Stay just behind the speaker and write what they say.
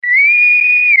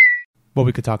Well,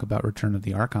 we could talk about Return of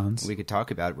the Archons. We could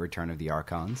talk about Return of the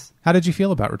Archons. How did you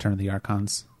feel about Return of the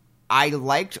Archons? I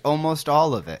liked almost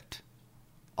all of it.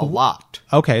 A lot.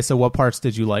 Okay, so what parts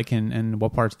did you like and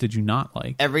what parts did you not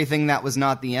like? Everything that was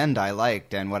not the end I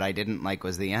liked, and what I didn't like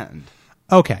was the end.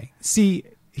 Okay, see,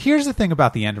 here's the thing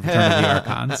about the end of Return of the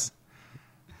Archons.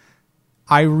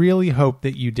 I really hope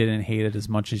that you didn't hate it as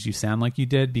much as you sound like you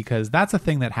did, because that's a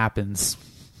thing that happens.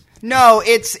 No,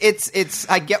 it's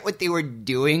I get what they were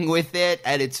doing with it,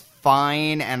 and it's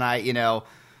fine, and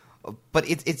but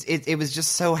it was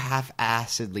just so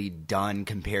half-assedly done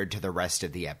compared to the rest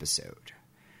of the episode.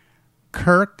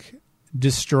 Kirk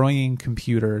destroying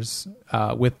computers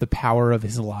with the power of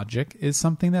his logic is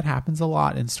something that happens a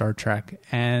lot in Star Trek,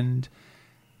 and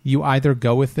you either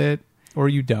go with it or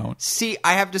you don't. See,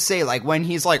 I have to say, like, when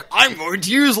he's like, I'm going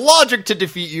to use logic to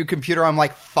defeat you, computer, I'm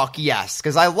like, fuck yes.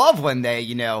 Because I love when they,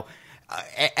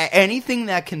 anything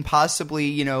that can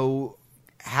possibly,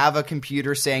 have a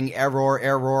computer saying, error,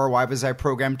 error, why was I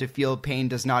programmed to feel pain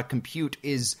does not compute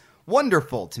is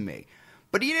wonderful to me.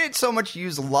 But he didn't so much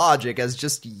use logic as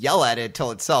just yell at it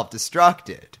till it's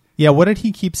self-destructed. Yeah, what did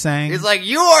he keep saying? He's like,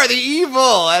 you are the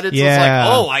evil! And it's just like,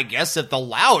 oh, I guess if the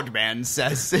loud man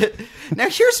says it. Now,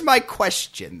 here's my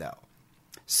question, though.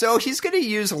 So he's going to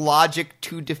use logic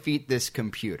to defeat this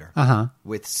computer. Uh-huh.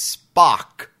 With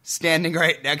Spock standing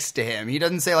right next to him. He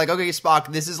doesn't say, like, okay,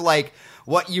 Spock, this is like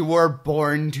what you were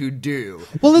born to do.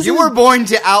 Well, you were born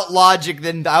to out-logic,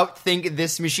 then out-think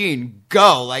this machine.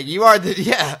 Go. Like, you are the...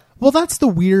 Yeah. Well, that's the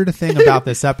weird thing about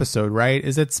this episode, right?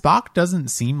 Is that Spock doesn't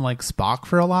seem like Spock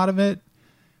for a lot of it.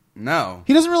 No.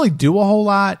 He doesn't really do a whole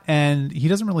lot, and he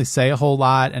doesn't really say a whole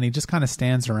lot, and he just kind of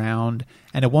stands around.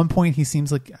 And at one point, he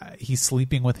seems like he's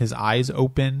sleeping with his eyes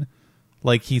open,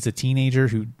 like he's a teenager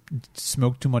who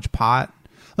smoked too much pot.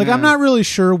 Like, I'm not really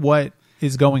sure what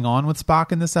is going on with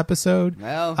Spock in this episode.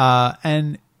 Well.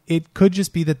 And it could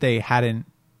just be that they hadn't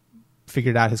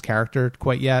figured out his character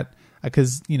quite yet.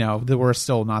 Because, we're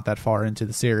still not that far into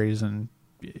the series, and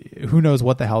who knows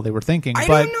what the hell they were thinking. I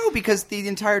don't know, because the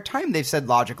entire time they've said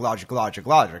logic, logic, logic,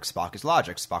 logic. Spock is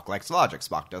logic. Spock likes logic.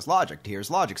 Spock does logic. Here's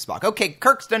logic, Spock. Okay,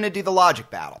 Kirk's going to do the logic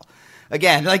battle.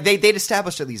 Again, like, they'd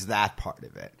established at least that part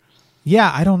of it.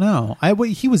 Yeah, I don't know.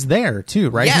 He was there, too,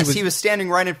 right? Yes, he was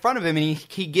standing right in front of him, and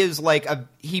he gives, like,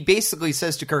 he basically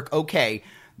says to Kirk, okay,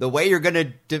 the way you're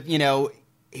going to,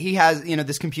 he has,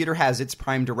 this computer has its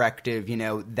prime directive,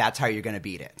 that's how you're going to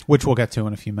beat it. Which we'll get to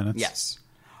in a few minutes. Yes.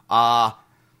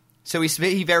 So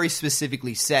he very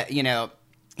specifically said,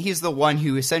 he's the one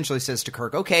who essentially says to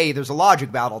Kirk, okay, there's a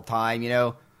logic battle time,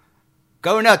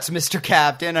 go nuts, Mr.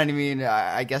 Captain. I mean,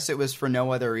 I guess it was for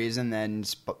no other reason than,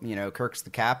 Kirk's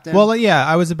the captain. Well, yeah,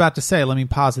 I was about to say, let me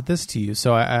posit this to you.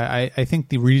 So I think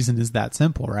the reason is that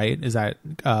simple, right? Is that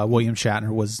William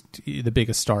Shatner was the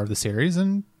biggest star of the series,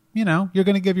 and you're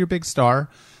going to give your big star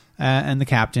and the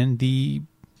captain the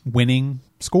winning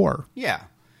score. Yeah.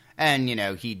 And,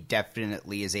 he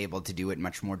definitely is able to do it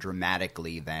much more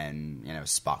dramatically than,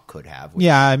 Spock could have.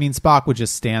 Yeah, I mean, Spock would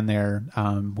just stand there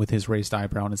with his raised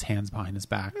eyebrow and his hands behind his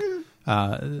back,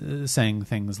 saying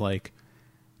things like,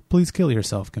 please kill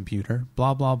yourself, computer,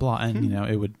 blah, blah, blah. And,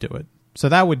 it would do it. So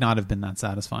that would not have been that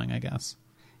satisfying, I guess.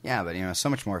 Yeah, but, so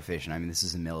much more efficient. I mean, this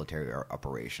is a military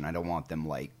operation. I don't want them,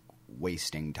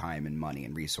 wasting time and money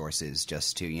and resources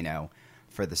just to,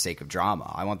 for the sake of drama.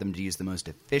 I want them to use the most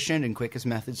efficient and quickest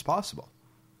methods possible.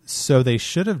 So they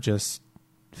should have just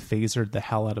phasered the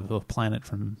hell out of the planet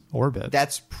from orbit.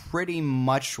 That's pretty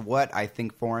much what I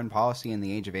think foreign policy in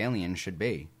the Age of Aliens should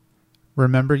be.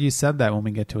 Remember, you said that when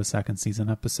we get to a second season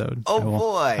episode. Oh,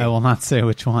 boy. I will not say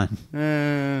which one.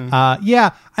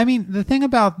 Yeah, I mean, the thing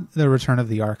about the Return of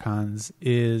the Archons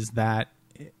is that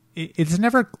it's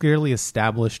never clearly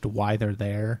established why they're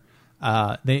there.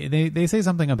 They say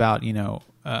something about,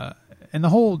 and the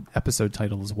whole episode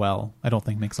title as well, I don't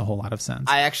think makes a whole lot of sense.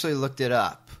 I actually looked it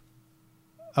up.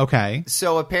 Okay.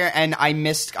 So and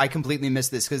I completely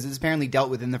missed this because it's apparently dealt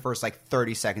with in the first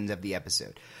 30 seconds of the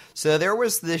episode. So there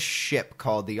was this ship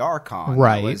called the Archon.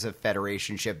 Right. It was a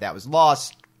Federation ship that was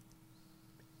lost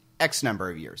X number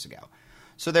of years ago.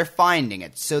 So they're finding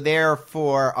it. So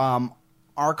therefore,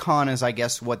 Archon is, I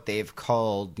guess, what they've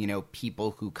called,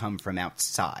 people who come from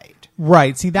outside.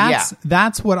 Right. See, that's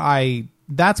what I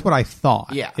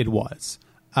thought it was.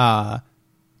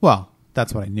 Well,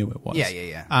 that's what I knew it was.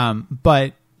 Yeah.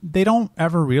 But they don't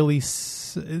ever really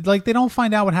they don't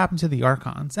find out what happened to the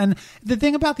Archons. And the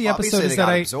thing about the episode is that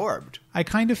absorbed. I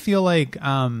kind of feel like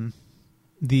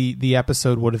the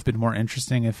episode would have been more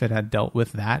interesting if it had dealt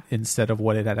with that instead of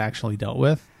what it had actually dealt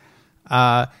with.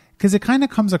 Because it kind of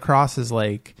comes across as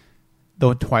like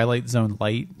the Twilight Zone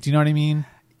light. Do you know what I mean?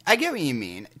 I get what you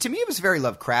mean. To me, it was very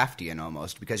Lovecraftian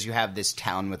almost, because you have this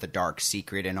town with a dark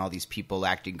secret and all these people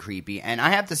acting creepy. And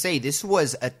I have to say, this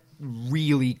was a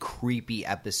really creepy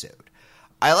episode.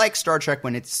 I like Star Trek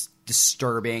when it's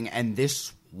disturbing, and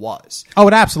this was. Oh,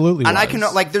 it absolutely and was. I can,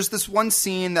 like, there's this one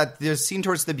scene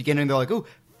towards the beginning, they're like, oh,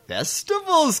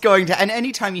 festival's going to, and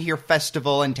anytime you hear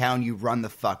festival in town, you run the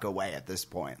fuck away at this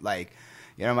point. Like,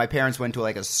 you know, my parents went to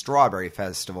like a strawberry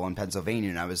festival in Pennsylvania,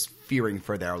 and I was fearing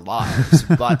for their lives.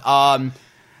 But so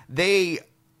they're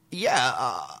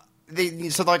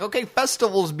like, okay,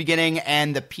 festival's beginning,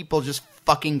 and the people just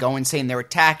fucking go insane. They're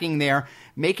attacking, they're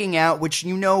making out, which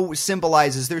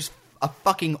symbolizes there's a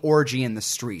fucking orgy in the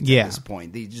street at this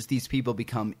point. These people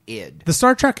become id. The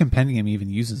Star Trek Compendium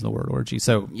even uses the word orgy.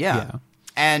 So yeah.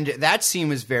 And that scene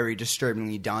was very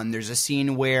disturbingly done. There's a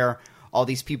scene where all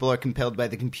these people are compelled by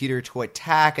the computer to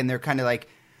attack, and they're kind of like,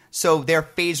 so they're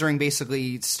phasering,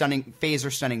 basically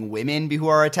stunning women who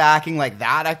are attacking. Like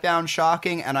that I found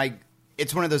shocking, and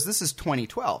it's one of those, this is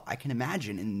 2012. I can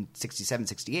imagine in 67,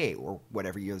 68, or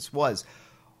whatever year this was,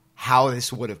 how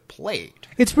this would have played.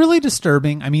 It's really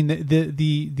disturbing. I mean,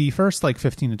 the first like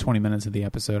 15 to 20 minutes of the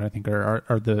episode, I think,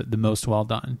 are the most well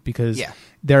done, because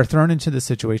they're thrown into this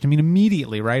situation. I mean,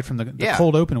 immediately, right from the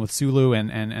cold open with Sulu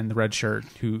and the red shirt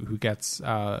who gets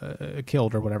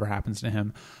killed or whatever happens to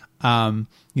him.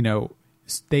 You know,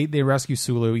 they rescue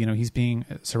Sulu. You know, he's being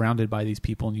surrounded by these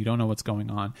people, and you don't know what's going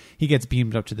on. He gets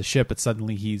beamed up to the ship, but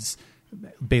suddenly he's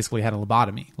basically had a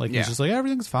lobotomy. Like he's just like,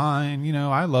 everything's fine, you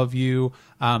know, I love you.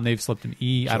 They've slipped an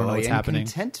E. I don't know what's happening.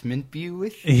 Contentment be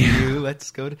with you. Let's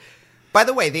go to. By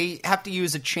the way, they have to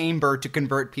use a chamber to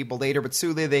convert people later, but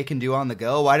Sulu they can do on the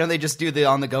go. Why don't they just do the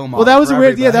on the go model? Well, that was a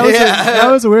weird. Yeah, that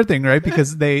was a weird thing, right?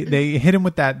 Because they hit him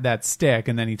with that stick,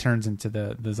 and then he turns into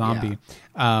the zombie.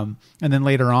 Yeah. And then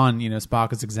later on, you know,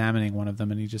 Spock is examining one of them,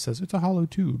 and he just says, "It's a hollow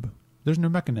tube. There's no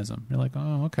mechanism." You're like,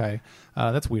 "Oh, okay,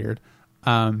 that's weird."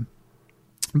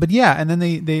 But yeah, and then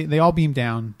they all beam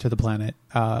down to the planet,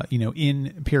 you know,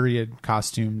 in period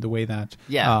costume, the way that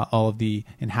all of the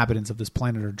inhabitants of this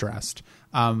planet are dressed,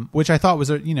 which I thought was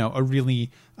a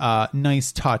really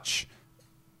nice touch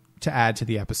to add to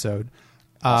the episode.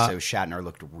 Also, Shatner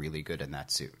looked really good in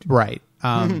that suit. Right.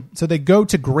 So they go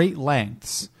to great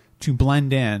lengths to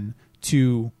blend in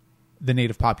to the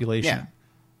native population. Yeah.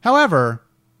 However,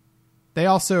 they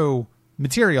also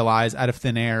materialize out of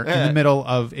thin air in the middle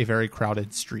of a very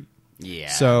crowded street. Yeah,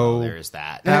 so there's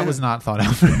that. That was not thought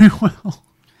out very well.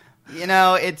 You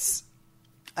know, I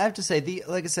have to say,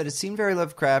 like I said, it seemed very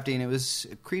Lovecraftian. It was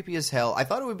creepy as hell. I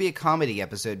thought it would be a comedy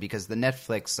episode because the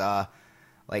Netflix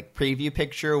like preview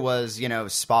picture was, you know,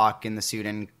 Spock in the suit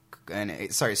and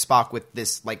Spock with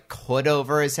this like hood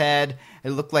over his head.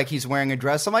 It looked like he's wearing a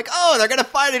dress. I'm like, oh, they're gonna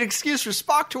find an excuse for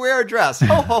Spock to wear a dress.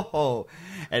 Ho ho ho!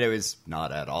 And it was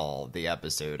not at all the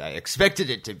episode I expected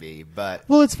it to be. But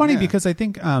well, it's funny because I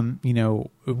think you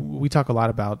know, we talk a lot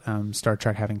about Star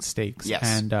Trek having stakes,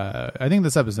 and I think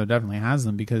this episode definitely has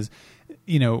them because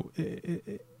you know.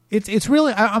 It's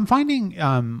really I'm finding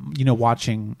you know,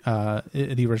 watching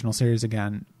the original series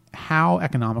again, how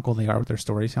economical they are with their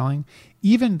storytelling,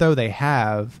 even though they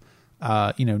have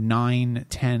you know,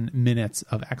 9-10 minutes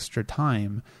of extra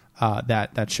time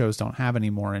that shows don't have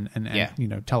anymore, and you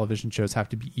know, television shows have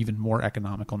to be even more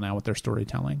economical now with their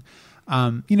storytelling.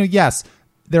 You know, yes,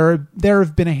 there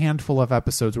have been a handful of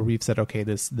episodes where we've said, okay,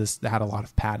 this had a lot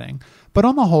of padding, but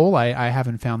on the whole, I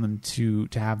haven't found them to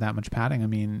have that much padding. I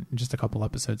mean, just a couple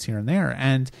episodes here and there,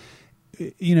 and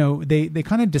you know, they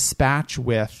kind of dispatch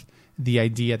with the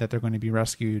idea that they're going to be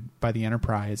rescued by the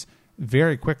Enterprise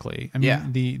very quickly. I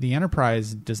mean, the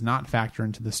Enterprise does not factor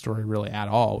into the story really at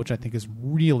all, which I think is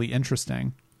really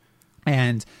interesting.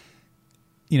 And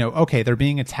you know, okay, they're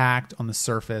being attacked on the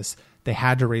surface. They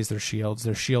had to raise their shields.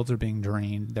 Their shields are being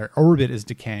drained. Their orbit is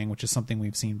decaying, which is something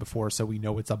we've seen before, so we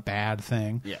know it's a bad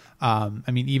thing. Yeah.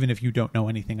 I mean, even if you don't know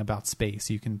anything about space,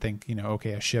 you can think, you know,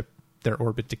 okay, a ship, their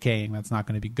orbit decaying, that's not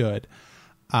going to be good.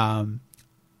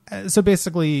 So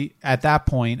basically, at that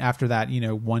point, after that, you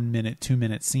know, 1 minute, 2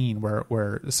 minute scene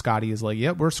where Scotty is like,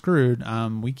 "Yep, we're screwed.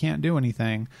 We can't do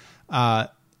anything."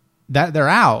 That they're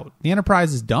out. The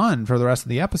Enterprise is done for the rest of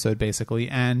the episode, basically,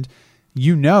 and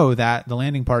you know that the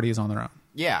landing party is on their own.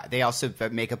 Yeah, they also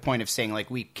make a point of saying like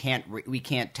we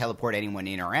can't teleport anyone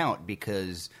in or out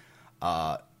because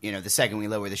you know, the second we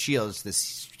lower the shields,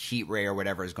 this heat ray or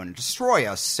whatever is going to destroy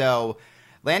us. So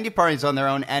landing party's on their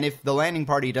own, and if the landing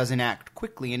party doesn't act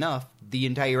quickly enough, the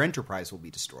entire Enterprise will be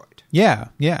destroyed. Yeah.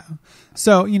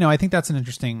 So, you know, I think that's an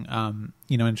interesting,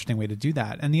 you know, interesting way to do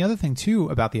that. And the other thing too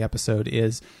about the episode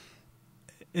is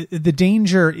the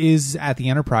danger is at the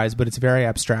Enterprise, but it's very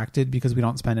abstracted because we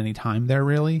don't spend any time there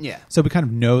really. Yeah. So we kind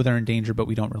of know they're in danger, but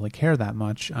we don't really care that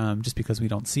much, just because we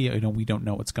don't see it. We don't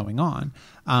know what's going on.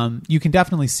 You can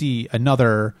definitely see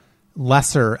another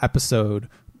lesser episode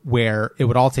where it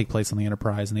would all take place on the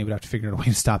Enterprise, and they would have to figure out a way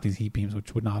to stop these heat beams,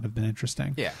 which would not have been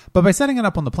interesting. Yeah. But by setting it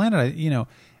up on the planet,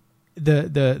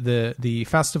 the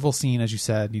festival scene, as you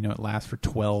said, it lasts for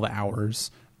 12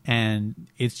 hours. And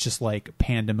it's just like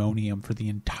pandemonium for the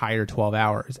entire 12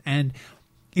 hours. And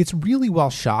it's really well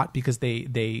shot because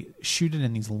they shoot it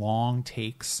in these long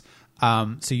takes.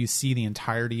 So you see the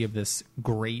entirety of this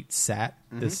great set,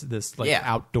 this like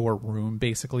outdoor room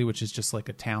basically, which is just like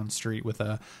a town street with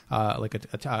a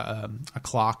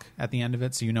clock at the end of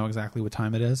it, so you know exactly what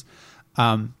time it is.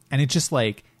 And it's just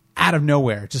like out of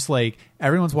nowhere, just like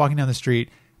everyone's walking down the street.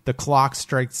 The clock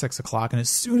strikes 6 o'clock, and as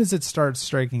soon as it starts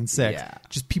striking 6,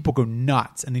 just people go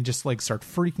nuts, and they just like start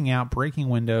freaking out, breaking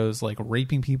windows, like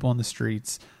raping people in the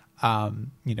streets,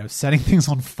 setting things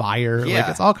on fire. Like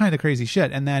it's all kind of crazy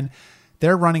shit. And then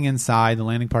they're running inside. The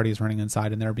landing party is running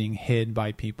inside, and they're being hid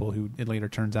by people who it later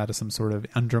turns out is some sort of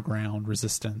underground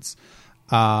resistance.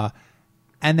 And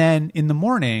then in the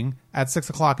morning, at 6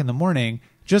 o'clock in the morning,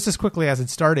 just as quickly as it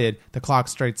started, the clock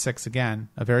strikes 6 again,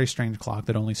 a very strange clock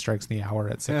that only strikes the hour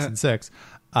at 6 and 6.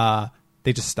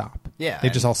 They just stop. Yeah. They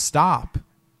just all stop.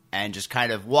 And just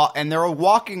kind of walk, and they're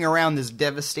walking around this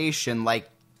devastation like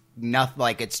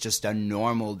it's just a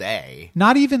normal day.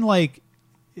 Not even like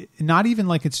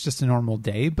it's just a normal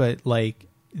day, but like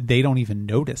they don't even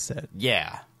notice it.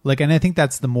 Yeah. Like, and I think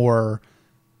that's the more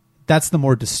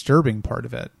disturbing part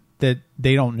of it, that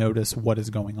they don't notice what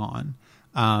is going on.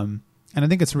 And I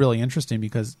think it's really interesting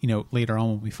because, later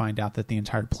on when we find out that the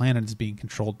entire planet is being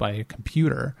controlled by a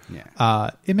computer,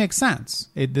 it makes sense.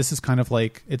 This is kind of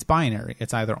like, it's binary.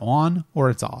 It's either on or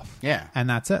it's off. Yeah. And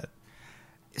that's it.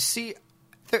 See,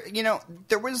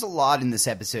 there was a lot in this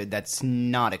episode that's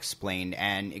not explained,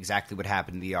 and exactly what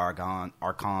happened to the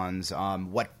Archons,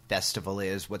 what festival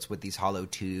is, what's with these hollow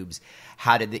tubes,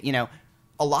 how did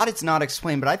a lot it's not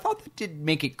explained, but I thought that did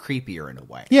make it creepier in a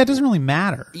way. Yeah, it doesn't really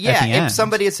matter. Yeah, if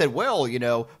somebody had said, well,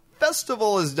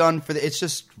 festival is done for it's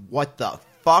just, what the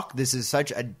fuck? This is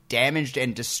such a damaged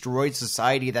and destroyed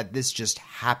society that this just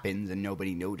happens and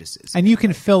nobody notices. And you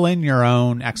can fill in your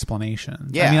own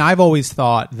explanations. Yeah. I mean, I've always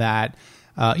thought that,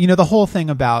 the whole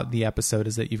thing about the episode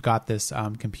is that you've got this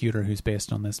computer who's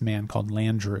based on this man called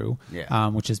Landru,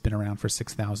 which has been around for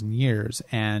 6,000 years.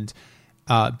 And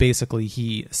basically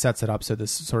he sets it up so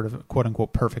this sort of quote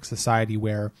unquote perfect society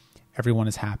where everyone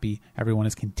is happy, everyone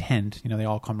is content. They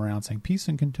all come around saying peace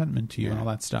and contentment to you and all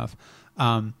that stuff.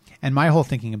 And my whole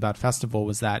thinking about Festival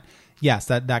was that, yes,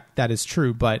 that is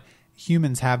true, but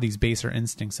humans have these baser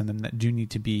instincts in them that do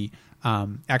need to be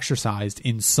exercised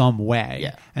in some way.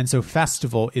 Yeah. And so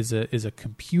Festival is a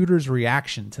computer's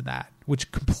reaction to that,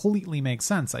 which completely makes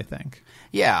sense, I think.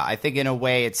 Yeah, I think in a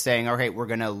way it's saying, okay, we're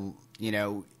going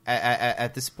to,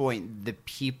 at this point, the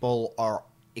people are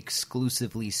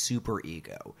exclusively super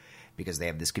ego because they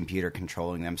have this computer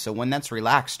controlling them. So when that's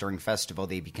relaxed during Festival,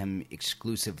 they become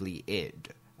exclusively id,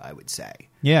 I would say.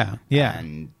 Yeah, yeah.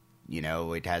 And,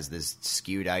 it has this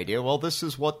skewed idea, well, this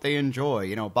is what they enjoy,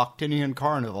 Bactinian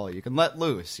Carnival, you can let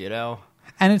loose,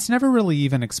 And it's never really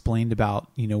even explained about,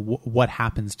 what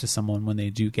happens to someone when they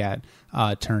do get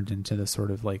turned into this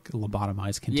sort of like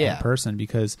lobotomized content person.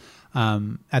 Because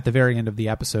at the very end of the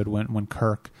episode, when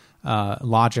Kirk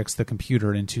logics the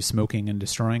computer into smoking and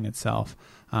destroying itself,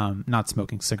 not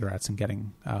smoking cigarettes and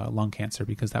getting lung cancer,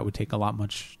 because that would take a lot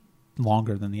much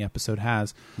longer than the episode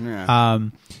has. Yeah.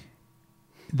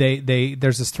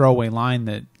 There's this throwaway line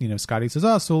that, Scotty says,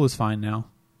 "Oh, Sulu's fine now."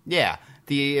 Yeah.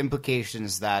 The implication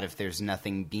is that if there's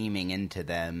nothing beaming into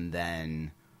them,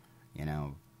 then,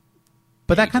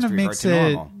 But that kind of makes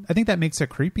it, I think that makes it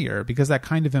creepier, because that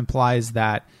kind of implies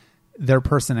that their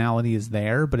personality is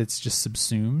there, but it's just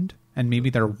subsumed, and maybe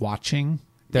they're watching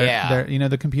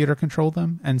the computer control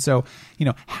them. And so,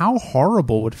 how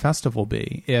horrible would Festival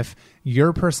be if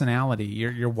your personality,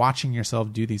 you're watching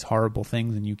yourself do these horrible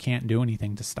things and you can't do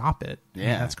anything to stop it? Yeah. I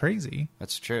mean, that's crazy.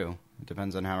 That's true. It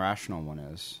depends on how rational one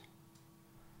is.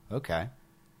 Okay.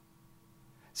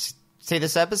 Say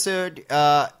this episode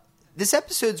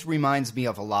reminds me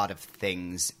of a lot of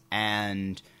things,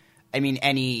 and I mean,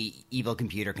 any evil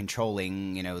computer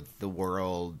controlling, the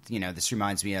world, this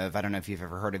reminds me of, I don't know if you've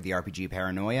ever heard of the RPG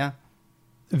Paranoia.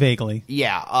 Vaguely.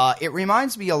 Yeah. It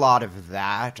reminds me a lot of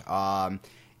that.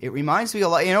 It reminds me a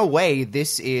lot, in a way,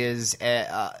 this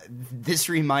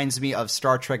reminds me of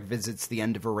Star Trek Visits the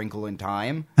End of a Wrinkle in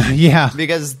Time. Yeah.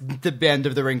 Because the end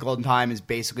of the Wrinkle in Time is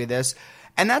basically this.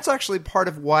 And that's actually part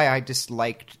of why I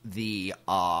disliked the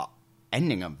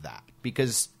ending of that.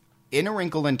 Because in A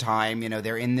Wrinkle in Time,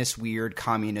 they're in this weird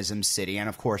communism city. And,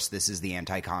 of course, this is the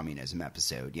anti-communism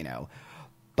episode,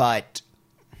 But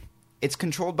it's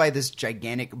controlled by this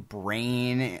gigantic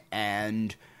brain,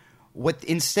 and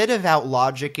instead of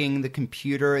out-logicking the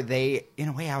computer, they, in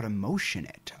a way, out-emotion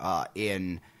it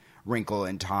in Wrinkle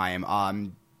in Time.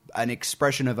 An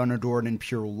expression of unadorned and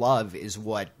pure love is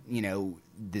what,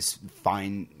 this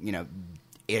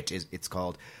it's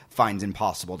called, finds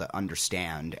impossible to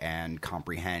understand and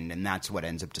comprehend, and that's what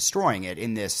ends up destroying it.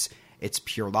 In this, it's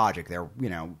pure logic. They're,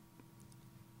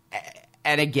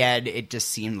 and again, it just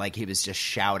seemed like he was just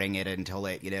shouting it until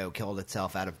it, killed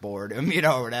itself out of boredom,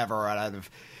 or whatever, out of,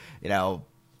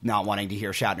 not wanting to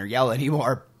hear Shatner yell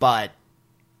anymore. But,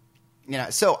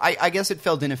 so I guess it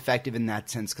felt ineffective in that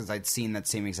sense because I'd seen that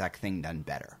same exact thing done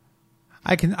better.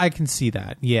 I can see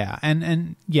that, yeah,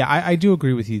 and yeah, I do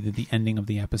agree with you that the ending of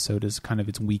the episode is kind of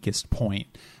its weakest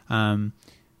point,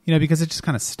 because it just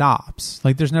kind of stops.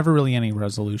 Like, there's never really any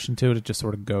resolution to it; it just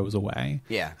sort of goes away.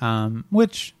 Yeah.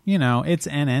 Which it's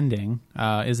an ending.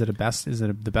 Is it the best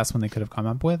one they could have come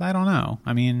up with? I don't know.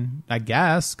 I mean, I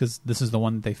guess because this is the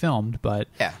one that they filmed, but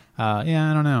yeah, I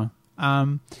don't know.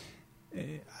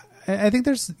 I think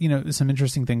there's, some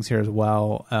interesting things here as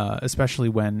well, especially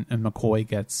when McCoy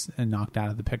gets knocked out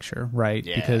of the picture, right?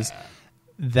 Yeah. Because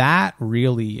that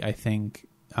really, I think,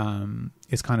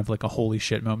 is kind of like a holy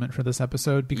shit moment for this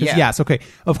episode. Because, yes, okay,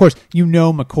 of course,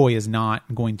 McCoy is not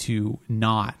going to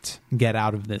not get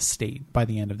out of this state by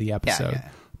the end of the episode. Yeah.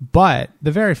 But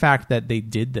the very fact that they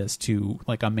did this to,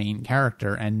 like, a main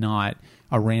character and not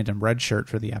a random red shirt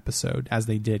for the episode, as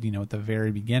they did, at the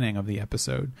very beginning of the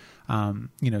episode.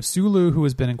 Sulu, who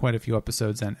has been in quite a few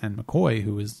episodes, and McCoy,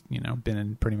 who has, been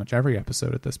in pretty much every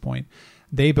episode at this point,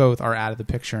 they both are out of the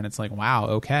picture, and it's like, wow,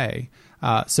 okay.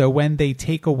 So when they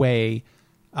take Kirk away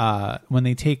to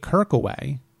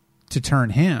turn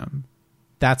him,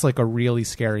 that's like a really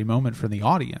scary moment for the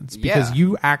audience, because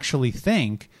you actually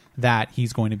think that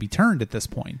he's going to be turned at this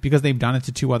point, because they've done it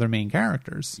to two other main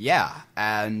characters. Yeah,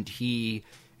 and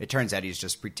it turns out he's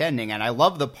just pretending. And I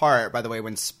love the part, by the way,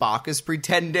 when Spock is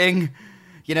pretending,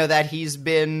 that he's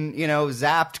been,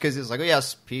 zapped, because he's like, oh,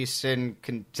 yes, peace and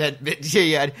contentment.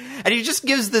 And he just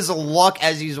gives this look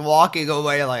as he's walking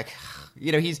away, like,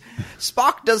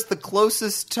 Spock does the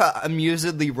closest to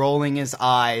amusedly rolling his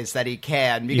eyes that he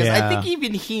can, because I think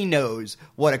even he knows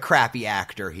what a crappy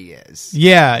actor he is.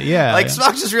 Yeah. Like,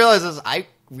 Spock just realizes, I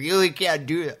really can't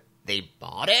do it. They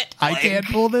bought it? I can't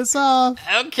pull this off.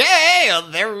 Okay, well,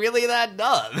 they're really that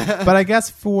dumb. But I guess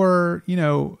for,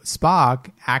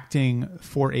 Spock, acting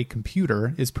for a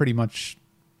computer is pretty much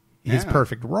his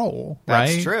perfect role, right?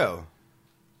 That's true.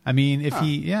 I mean,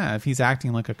 if he's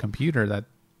acting like a computer, that's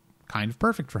kind of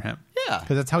perfect for him. Yeah.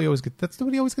 Because that's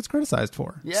what he always gets criticized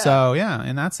for. Yeah. So, yeah,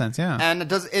 in that sense, yeah. And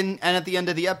and at the end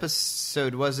of the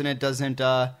episode, was it in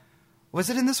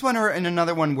this one or in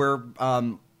another one where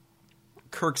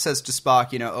Kirk says to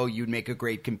Spock, oh, you'd make a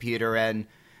great computer, and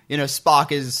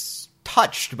Spock is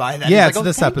touched by that. Yeah, he's it's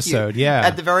this episode. You. Yeah,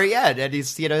 at the very end, and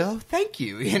he's oh, thank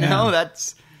you.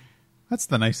 That's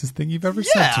the nicest thing you've ever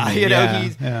said to me.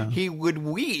 He would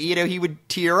he would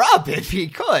tear up if he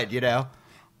could.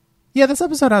 Yeah, this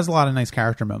episode has a lot of nice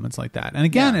character moments like that, and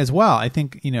again, as well, I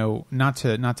think not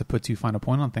to put too fine a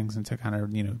point on things and to kind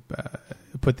of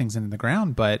put things into the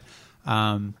ground, but.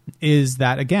 Is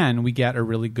that, again, we get a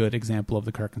really good example of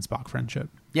the Kirk and Spock friendship.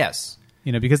 Yes.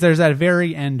 Because there's that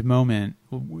very end moment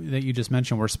that you just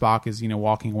mentioned where Spock is,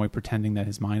 walking away pretending that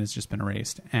his mind has just been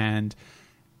erased. And,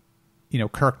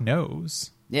 Kirk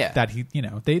knows that he,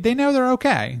 they know they're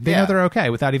okay. They know they're okay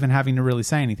without even having to really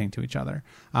say anything to each other.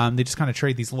 They just kind of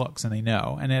trade these looks and they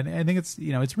know. And I think it's,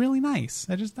 it's really nice.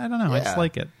 I don't know. I just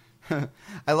like it.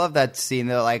 I love that scene.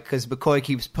 They're like, because McCoy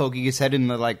keeps poking his head in, and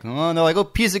they're like, oh,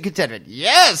 peace and contentment.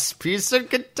 Yes, peace and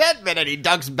contentment. And he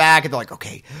ducks back, and they're like,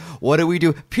 okay, what do we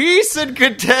do? Peace and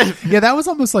contentment. Yeah, that was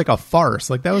almost like a farce.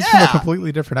 Like, that was from a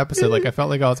completely different episode. Like, I felt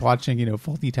like I was watching,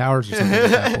 Fawlty Towers or something at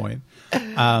that point.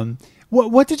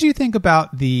 What did you think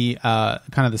about the kind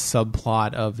of the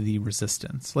subplot of the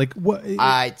Resistance? Like, what? It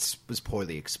was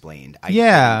poorly explained. I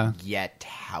didn't get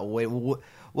how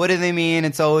what do they mean?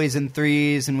 It's always in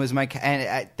threes, and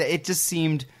it just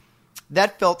seemed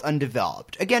that felt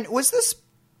undeveloped. Again, was this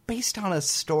based on a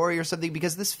story or something?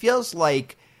 Because this feels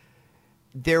like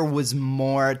there was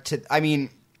more to. I mean,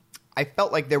 I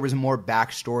felt like there was more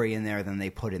backstory in there than they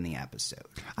put in the episode.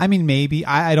 I mean, maybe.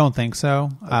 I don't think so.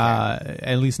 Okay.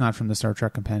 At least not from the Star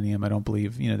Trek Compendium. I don't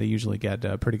believe. They usually get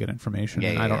pretty good information.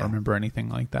 And I don't remember anything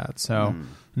like that. So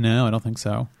no, I don't think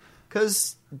so.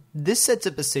 Because this sets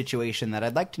up a situation that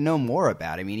I'd like to know more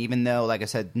about. I mean, even though, like I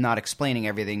said, not explaining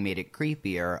everything made it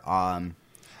creepier.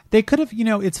 They could have,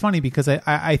 it's funny because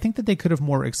I think that they could have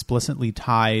more explicitly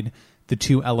tied the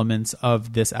two elements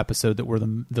of this episode that were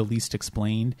the least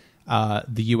explained,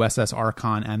 the USS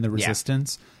Archon and the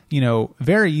Resistance,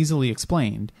 very easily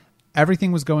explained.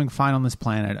 Everything was going fine on this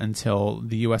planet until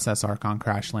the USS Archon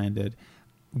crash landed,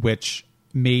 which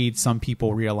made some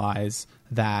people realize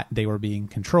that they were being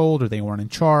controlled or they weren't in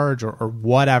charge or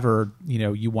whatever,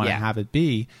 you want to have it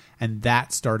be. And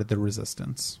that started the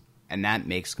Resistance. And that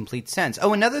makes complete sense.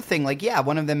 Oh, another thing,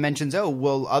 one of them mentions,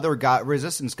 other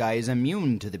Resistance guy is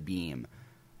immune to the beam.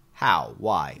 How?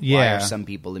 Why? Yeah. Why are some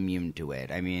people immune to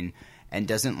it? I mean, and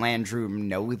doesn't Landru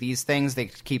know these things? They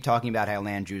keep talking about how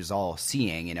Landru's all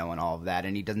seeing, and all of that,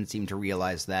 and he doesn't seem to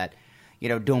realize that,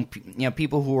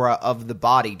 people who are of the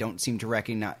body don't seem to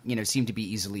recognize, seem to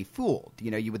be easily fooled.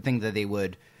 You would think that they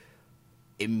would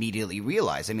immediately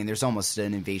realize. I mean, there's almost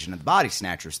an invasion of the body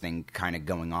snatchers thing kind of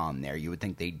going on there. You would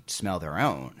think they'd smell their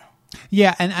own.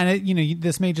 Yeah, and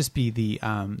this may just be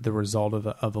the result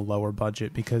of a lower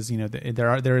budget because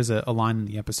there is a line in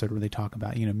the episode where they talk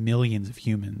about millions of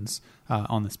humans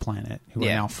on this planet who are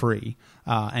now free,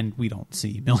 and we don't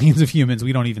see millions of humans.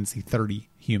 We don't even see 30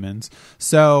 humans.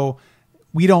 So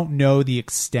we don't know the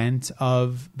extent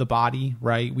of the body,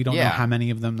 right? We don't know how many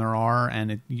of them there are,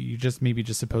 and you just maybe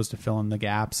just supposed to fill in the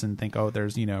gaps and think,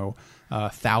 there's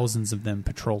thousands of them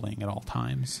patrolling at all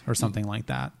times or something like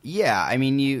that. Yeah, I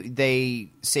mean, they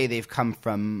say they've come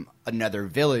from another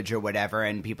village or whatever,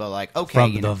 and people are like, okay,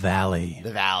 from the valley.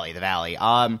 The valley.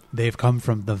 They've come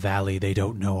from the valley. They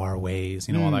don't know our ways.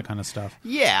 All that kind of stuff.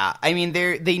 Yeah, I mean,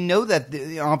 they know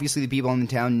that. Obviously, the people in the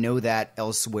town know that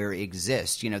elsewhere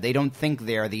exists. They don't think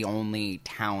they're the only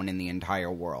town in the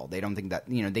entire world. They don't think that.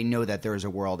 They know that there's a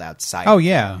world outside. Oh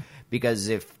yeah, because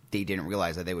if they didn't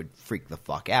realize that, they would freak the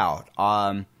fuck out.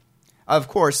 Of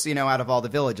course, out of all the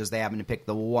villages, they happen to pick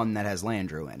the one that has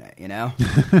Landru in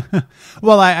it,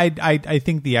 Well, I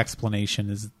think the explanation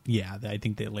is, I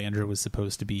think that Landru was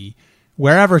supposed to be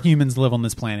wherever humans live on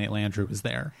this planet. Landru was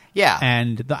there. Yeah.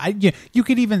 And you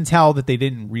could even tell that they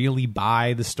didn't really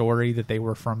buy the story that they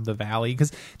were from the valley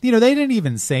because, they didn't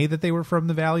even say that they were from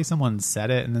the valley. Someone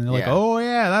said it, and then they're like, oh,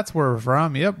 yeah, that's where we're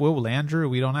from. Yep, well, Landru,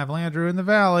 we don't have Landru in the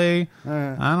valley.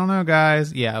 I don't know,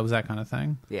 guys. Yeah, it was that kind of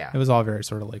thing. Yeah. It was all very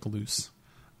sort of loose.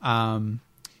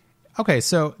 Okay,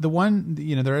 so the one,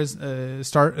 there is a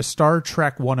Star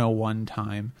Trek 101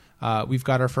 time. We've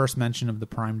got our first mention of the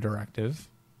Prime Directive.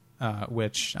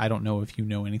 Which I don't know if you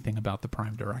know anything about the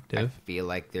Prime Directive. I feel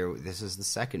like this is the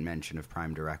second mention of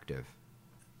Prime Directive.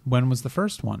 When was the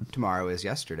first one? Tomorrow is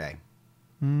yesterday.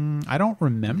 I don't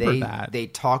remember that. They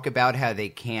talk about how they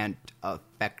can't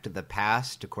affect the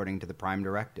past according to the Prime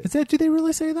Directive. Do they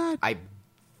really say that?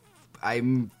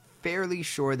 I'm fairly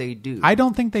sure they do. I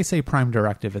don't think they say Prime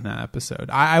Directive in that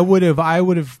episode. I would have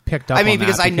picked up on that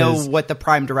because I know what the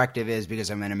Prime Directive is because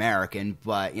I'm an American,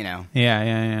 but,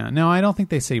 Yeah. No, I don't think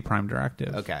they say Prime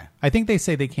Directive. Okay. I think they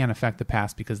say they can't affect the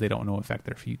past because they don't want to affect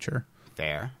their future.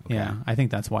 Fair. Okay. Yeah, I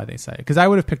think that's why they say it. Because I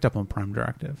would have picked up on Prime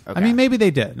Directive. Okay. I mean, maybe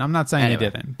they did. I'm not saying they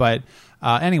didn't. But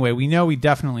anyway, we know we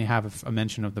definitely have a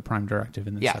mention of the Prime Directive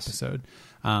in this episode.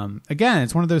 Again,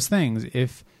 it's one of those things.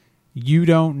 If you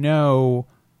don't know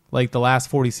the last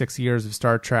 46 years of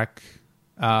Star Trek,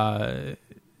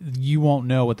 you won't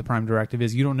know what the Prime Directive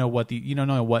is. You don't know what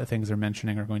things they're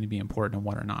mentioning are going to be important and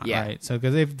what are not, right? So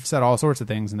because they've said all sorts of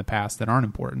things in the past that aren't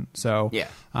important. So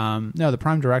no, the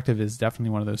Prime Directive is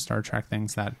definitely one of those Star Trek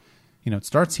things that it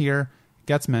starts here,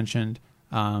 gets mentioned,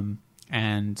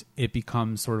 and it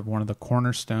becomes sort of one of the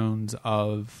cornerstones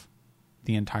of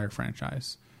the entire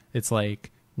franchise. It's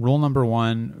like rule number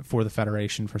one for the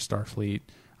Federation, for Starfleet.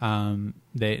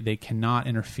 They cannot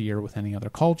interfere with any other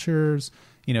cultures.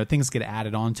 Things get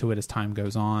added onto it as time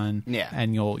goes on. Yeah.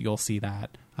 And you'll see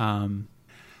that.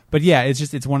 But yeah,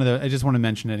 it's one of the, I just want to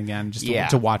mention it again, just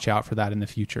to watch out for that in the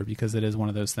future, because it is one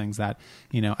of those things that,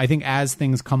 I think as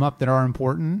things come up that are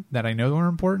important, that I know are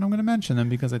important, I'm going to mention them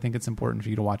because I think it's important for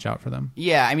you to watch out for them.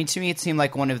 Yeah. I mean, to me, it seemed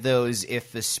like one of those,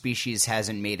 if the species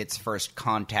hasn't made its first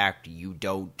contact, you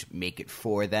don't make it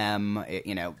for them.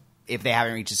 If they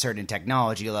haven't reached a certain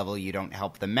technology level, you don't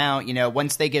help them out.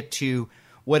 Once they get to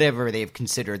whatever they've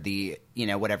considered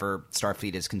whatever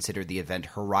Starfleet has considered the event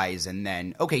horizon,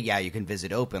 then you can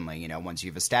visit openly. Once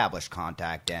you've established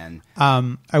contact. And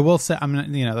I will say,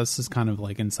 this is kind of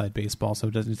like inside baseball,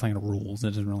 so it's like rules. It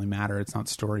doesn't really matter. It's not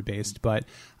story based, but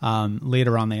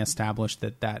later on they established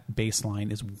that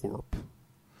baseline is warp.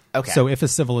 Okay. So if a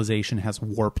civilization has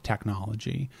warp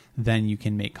technology, then you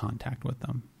can make contact with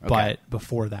them. Okay. But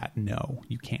before that, no,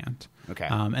 you can't. Okay.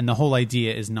 And the whole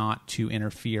idea is not to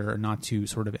interfere or not to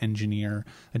sort of engineer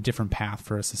a different path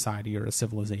for a society or a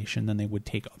civilization than they would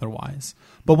take otherwise.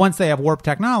 But once they have warp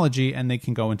technology and they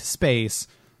can go into space,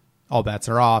 all bets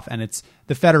are off. And it's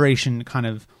the Federation kind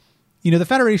of, the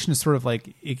Federation is sort of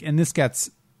like, and this gets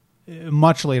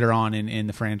much later on in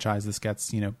the franchise, this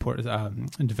gets,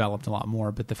 developed a lot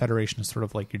more, but the Federation is sort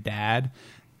of like your dad,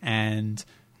 and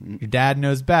your dad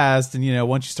knows best. And,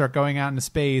 once you start going out into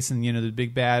space and, the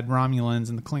big bad Romulans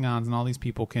and the Klingons and all these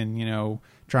people can,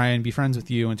 try and be friends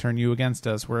with you and turn you against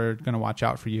us, we're going to watch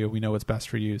out for you. We know what's best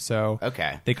for you. So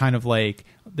okay. They kind of like,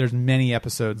 there's many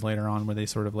episodes later on where they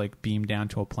sort of like beam down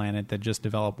to a planet that just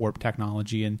develop warp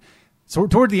technology, and so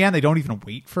toward the end, they don't even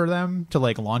wait for them to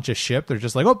like launch a ship. They're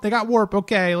just like, oh, they got warp.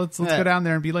 Okay, let's go down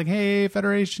there and be like, hey,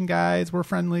 Federation guys, we're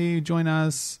friendly. Join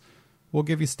us. We'll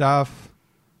give you stuff.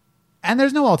 And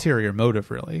there's no ulterior motive,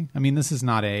 really. I mean, this is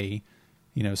not a,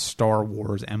 Star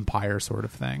Wars Empire sort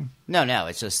of thing. No,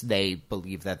 it's just they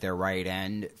believe that they're right,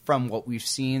 and from what we've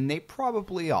seen, they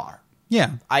probably are.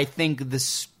 Yeah, I think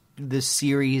the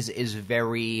series is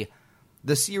the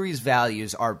series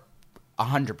values are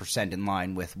 100% in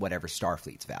line with whatever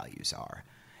Starfleet's values are.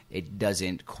 It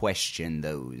doesn't question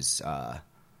those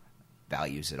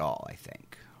values at all, I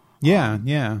think. Yeah.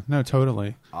 No,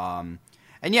 totally. And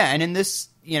in this,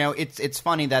 it's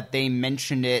funny that they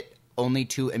mentioned it only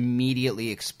to immediately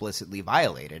explicitly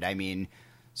violate it. I mean,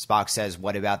 Spock says,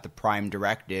 "What about the Prime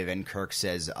Directive?" And Kirk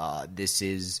says, "This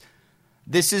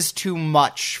is too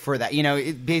much for that."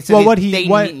 Basically,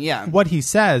 well, what he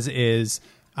says is,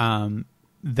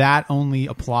 that only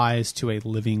applies to a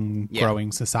living,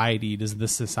 growing society. Does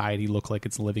this society look like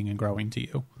it's living and growing to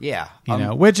you? Yeah.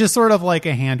 Which is sort of like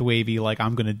a hand wavy, like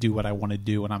I'm going to do what I want to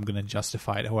do and I'm going to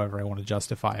justify it however I want to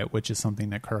justify it, which is something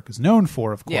that Kirk is known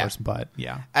for, of course. Yeah. But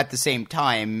yeah. At the same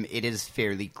time, it is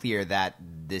fairly clear that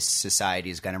this society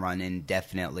is going to run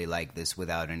indefinitely like this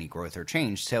without any growth or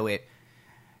change. So it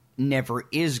never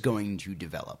is going to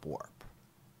develop warp.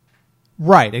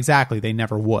 Right, exactly. They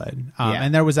never would.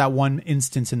 And there was that one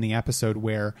instance in the episode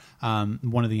where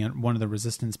one of the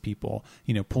Resistance people,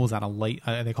 pulls out a light.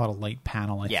 They call it a light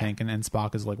panel, I think. And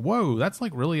Spock is like, "Whoa, that's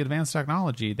like really advanced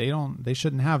technology. They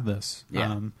shouldn't have this."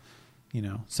 Yeah.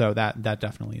 So that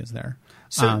definitely is there.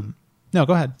 So no,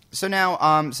 go ahead. So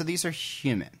now, so these are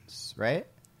humans, right?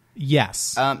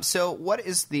 Yes. So what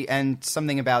is and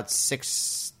something about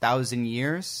 6,000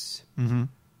 years? Mm-hmm.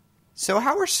 So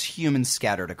how are humans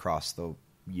scattered across the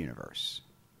universe?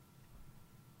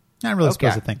 Not really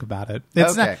supposed to think about it.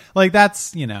 It's not like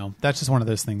that's just one of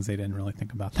those things they didn't really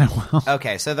think about that well.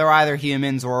 Okay, so they're either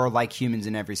humans or like humans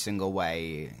in every single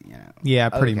way. Yeah,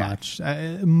 pretty much.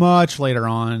 Much later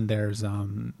on, there's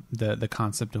the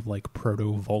concept of like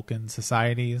proto-Vulcan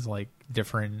societies, like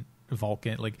different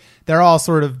Vulcan, like they're all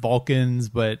sort of Vulcans,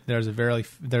 but there's a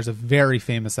very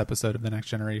famous episode of The Next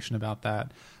Generation about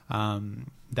that.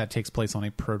 That takes place on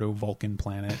a proto-Vulcan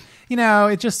planet.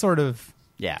 It just sort of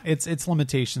it's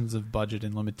limitations of budget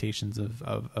and limitations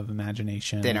of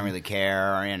imagination. They don't really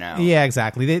care, Yeah,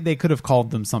 exactly. They could have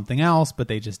called them something else, but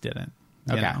they just didn't.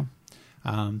 Okay.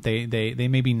 They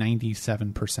may be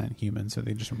 97% human, so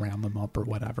they just round them up or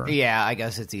whatever. Yeah, I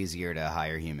guess it's easier to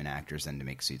hire human actors than to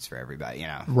make suits for everybody,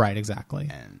 Right,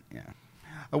 exactly. And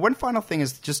one final thing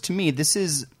is just, to me, this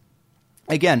is,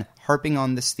 again, harping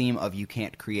on this theme of you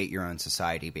can't create your own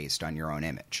society based on your own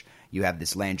image. You have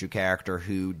this Landru character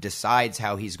who decides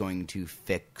how he's going to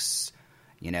fix,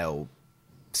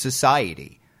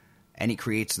 society. And he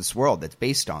creates this world that's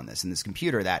based on this, and this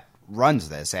computer that runs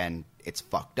this, and it's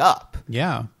fucked up.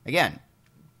 Yeah. Again,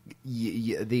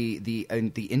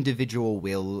 the individual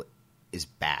will is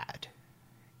bad.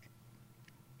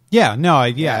 Yeah, no,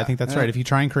 I think that's right. If you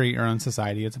try and create your own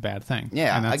society, it's a bad thing.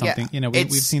 Yeah, and that's something we've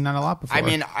seen that a lot before. I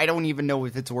mean, I don't even know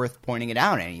if it's worth pointing it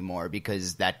out anymore,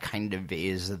 because that kind of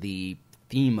is the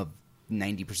theme of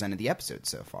 90% of the episodes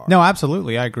so far. No,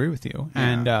 absolutely, I agree with you,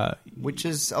 and which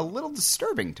is a little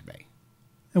disturbing to me.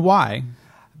 Why?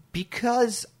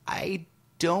 Because I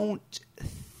don't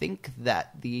think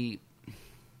that the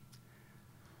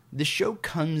show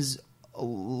comes a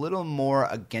little more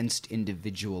against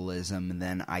individualism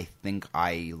than I think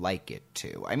I like it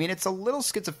to. I mean, it's a little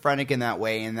schizophrenic in that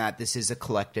way, in that this is a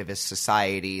collectivist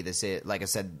society. This is, like I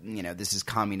said, this is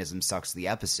communism sucks the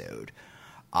episode.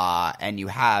 And you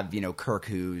have, Kirk,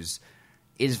 who's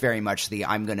is very much the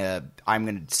I'm gonna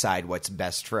decide what's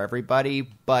best for everybody,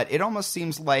 but it almost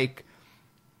seems like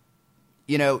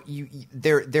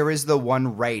there is the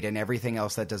one right, and everything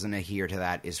else that doesn't adhere to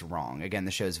that is wrong. Again,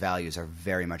 the show's values are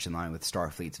very much in line with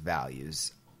Starfleet's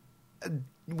values.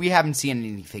 We haven't seen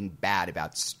anything bad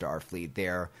about Starfleet.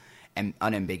 They're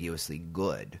unambiguously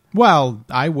good. Well,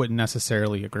 I wouldn't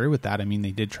necessarily agree with that. I mean,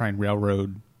 they did try and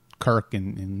railroad Kirk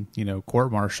and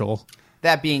court-martial.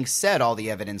 That being said, all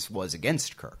the evidence was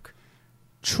against Kirk.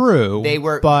 True.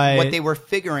 What they were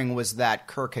figuring was that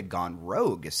Kirk had gone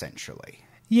rogue, essentially.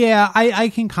 Yeah, I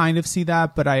can kind of see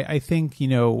that, but I think,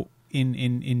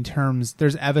 in terms,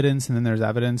 there's evidence and then there's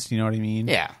evidence, you know what I mean?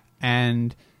 Yeah.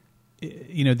 And,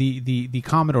 the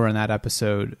Commodore in that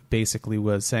episode basically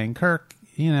was saying, Kirk,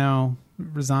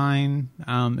 resign,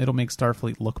 it'll make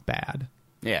Starfleet look bad.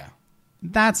 Yeah.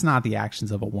 That's not the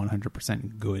actions of a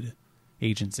 100% good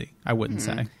agency, I wouldn't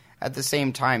say. At the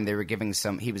same time,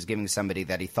 he was giving somebody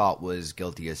that he thought was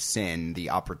guilty of sin the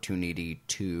opportunity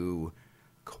to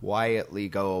quietly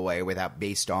go away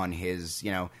based on his,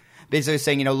 basically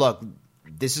saying, look,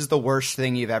 this is the worst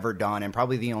thing you've ever done and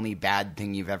probably the only bad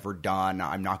thing you've ever done.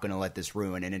 I'm not going to let this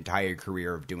ruin an entire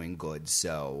career of doing good.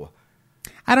 So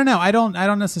I don't know. I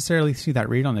don't necessarily see that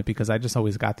read on it because I just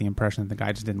always got the impression that the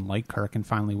guy just didn't like Kirk and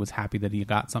finally was happy that he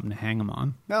got something to hang him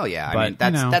on. Oh yeah. But,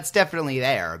 that's definitely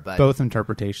there, but both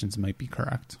interpretations might be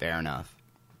correct. Fair enough.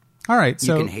 All right.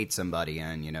 So you can hate somebody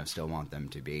and, still want them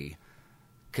to be,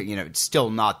 still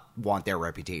not want their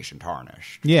reputation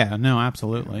tarnished. Yeah, no,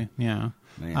 absolutely. Yeah.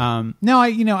 No,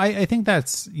 I think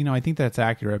that's, I think that's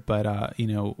accurate, but,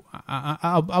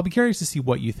 I'll be curious to see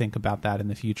what you think about that in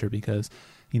the future because,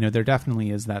 there definitely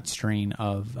is that strain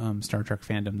of Star Trek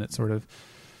fandom that sort of,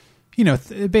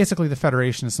 basically the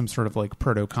Federation is some sort of like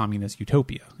proto-communist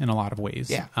utopia in a lot of ways.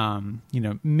 Yeah.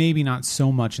 Maybe not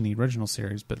so much in the original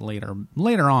series, but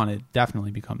later on it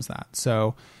definitely becomes that.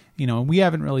 So, we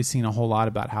haven't really seen a whole lot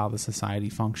about how the society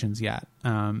functions yet.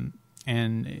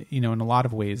 And, in a lot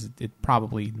of ways, it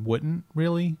probably wouldn't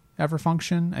really ever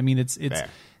function. I mean, it's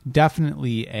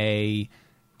definitely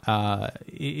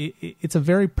it's a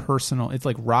very personal, it's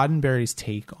like Roddenberry's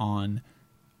take on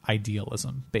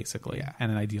idealism, basically,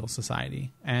 and an ideal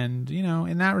society. And,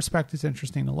 in that respect, it's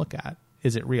interesting to look at.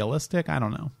 Is it realistic? I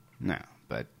don't know. No,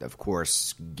 but of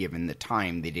course, given the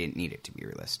time, they didn't need it to be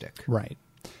realistic. Right.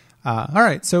 All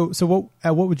right. So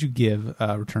what would you give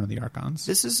Return of the Archons?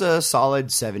 This is a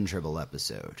solid 7 Tribble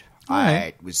episode.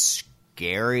 Right. It was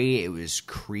scary. It was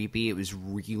creepy. It was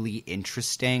really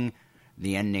interesting.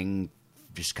 The ending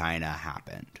just kind of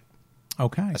happened.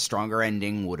 Okay. A stronger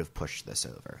ending would have pushed this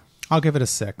over. I'll give it a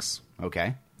 6.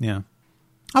 Okay. Yeah.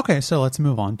 Okay, so let's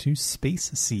move on to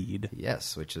Space Seed.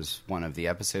 Yes, which is one of the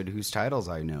episode whose titles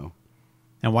I know.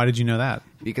 And why did you know that?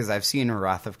 Because I've seen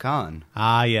Wrath of Khan.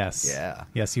 Ah, yes. Yeah.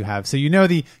 Yes, you have. So you know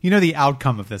the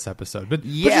outcome of this episode. But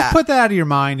just put that out of your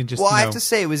mind and just Well, I have to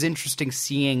say it was interesting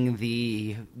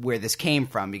seeing where this came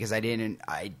from because I didn't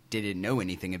know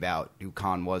anything about who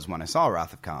Khan was when I saw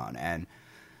Wrath of Khan. And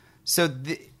so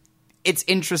it's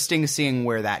interesting seeing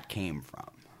where that came from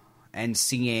and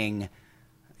seeing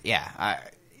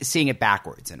it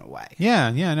backwards in a way. Yeah,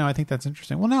 no, I think that's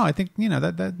interesting. Well, no, I think,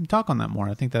 that talk on that more.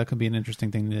 I think that could be an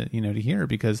interesting thing to, to hear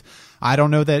because I don't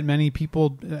know that many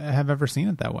people have ever seen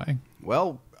it that way.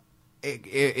 Well,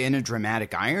 in a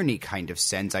dramatic irony kind of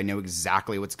sense, I know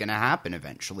exactly what's going to happen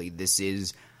eventually. This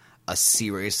is a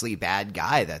seriously bad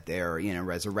guy that they're,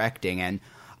 resurrecting. And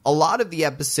a lot of the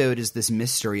episode is this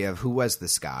mystery of who was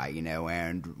this guy,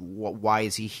 and why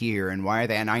is he here and why are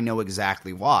they? And I know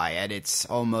exactly why. And it's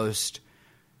almost...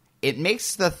 It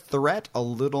makes the threat a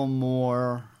little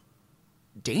more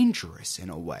dangerous in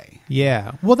a way.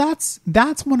 Yeah. Well, that's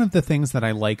one of the things that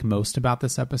I like most about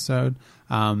this episode.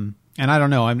 And I don't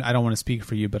know, I don't want to speak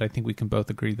for you, but I think we can both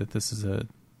agree that this is a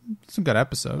good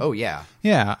episode. Oh, yeah.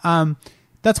 Yeah.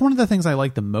 That's one of the things I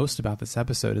like the most about this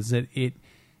episode is that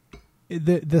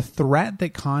the threat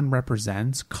that Khan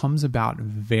represents comes about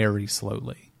very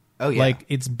slowly. Oh, yeah. Like,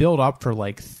 it's built up for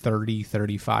like 30,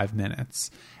 35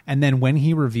 minutes. And then when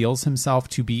he reveals himself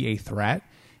to be a threat,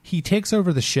 he takes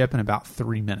over the ship in about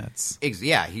 3 minutes.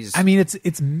 Yeah, I mean,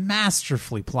 it's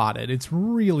masterfully plotted. It's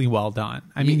really well done.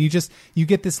 I mean, you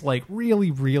get this like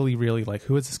really, really, really like,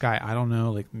 who is this guy? I don't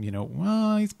know. Like,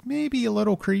 well, he's maybe a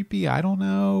little creepy. I don't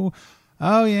know.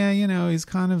 Oh yeah, he's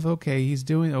kind of okay. He's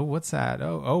doing. Oh, what's that?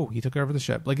 Oh, he took over the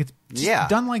ship. Like it's just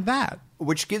done like that,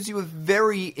 which gives you a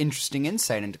very interesting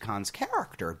insight into Khan's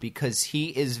character because he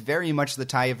is very much the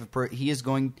type of he is.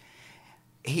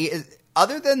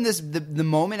 Other than this, the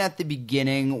moment at the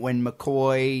beginning when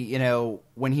McCoy,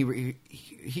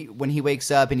 when he wakes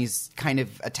up and he's kind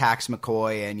of attacks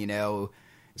McCoy and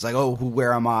he's like, oh,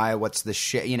 where am I? What's the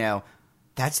shit?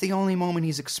 that's the only moment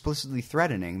he's explicitly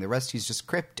threatening. The rest he's just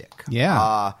cryptic.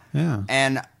 Yeah. Yeah.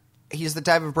 And he's the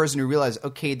type of person who realizes,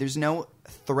 okay, there's no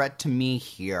threat to me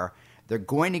here. They're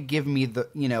going to give me the,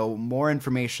 more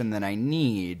information than I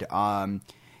need.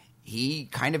 He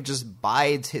kind of just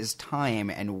bides his time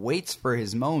and waits for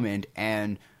his moment.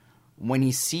 And when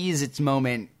he sees its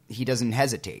moment, he doesn't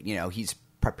hesitate. He's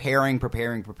preparing,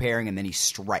 and then he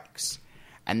strikes.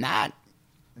 And that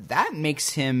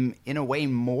makes him, in a way,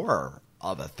 more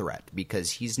of a threat,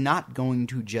 because he's not going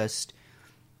to just...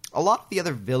 A lot of the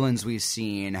other villains we've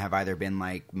seen have either been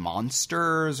like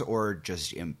monsters or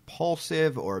just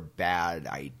impulsive or bad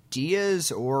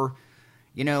ideas or,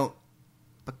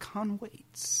 but Khan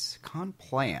waits. Khan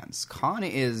plans. Khan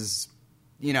is,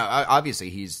 obviously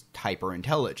he's hyper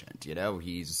intelligent,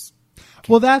 he's...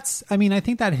 Well, I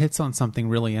think that hits on something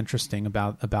really interesting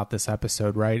about this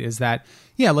episode, right? Is that,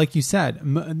 yeah, like you said,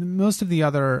 most of the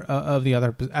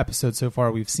other episodes so far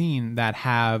we've seen that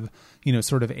have,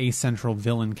 sort of a central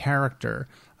villain character,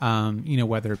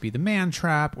 whether it be the Man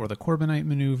Trap or the Corbinite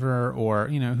Maneuver or,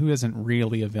 who isn't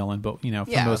really a villain, but, for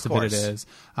most of it is,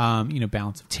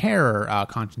 Balance of Terror,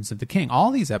 Conscience of the King, all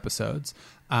these episodes,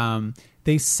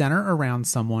 they center around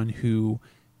someone who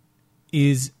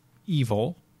is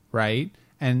evil, right?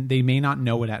 And they may not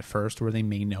know it at first, or they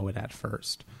may know it at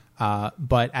first.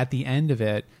 But at the end of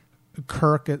it,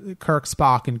 Kirk,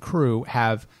 Spock, and crew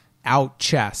have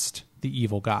out-chessed the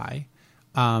evil guy.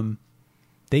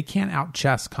 They can't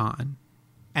out-chess Khan.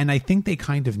 And I think they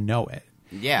kind of know it.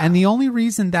 Yeah. And the only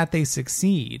reason that they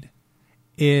succeed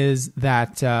is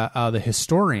that the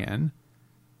historian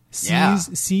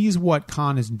sees what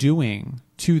Khan is doing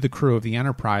to the crew of the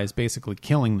Enterprise, basically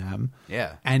killing them.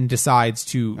 Yeah. And decides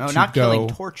to not go... killing,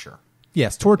 torture.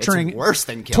 Yes, torturing. It's worse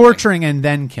than killing. Torturing and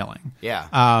then killing. Yeah.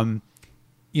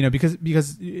 Because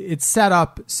it's set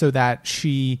up so that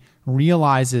she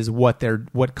realizes what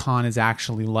Khan is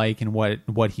actually like and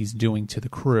what he's doing to the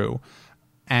crew,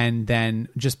 and then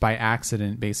just by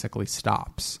accident basically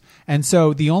stops. And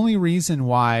so the only reason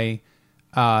why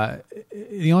Khan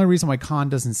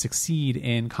doesn't succeed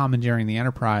in commandeering the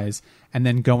Enterprise and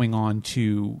then going on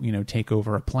to take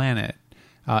over a planet,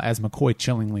 as McCoy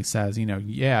chillingly says,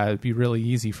 it'd be really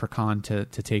easy for Khan to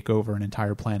take over an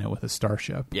entire planet with a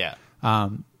starship. Yeah.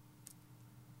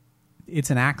 It's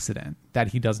an accident that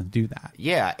he doesn't do that.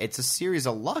 Yeah, it's a series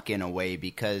of luck in a way,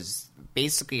 because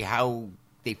basically how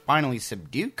they finally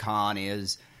subdue Khan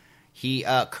is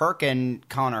Kirk and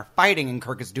Khan are fighting, and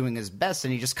Kirk is doing his best,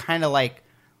 and he just kind of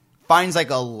finds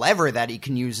a lever that he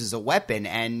can use as a weapon,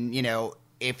 and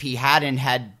if he hadn't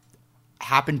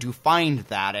happened to find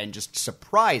that and just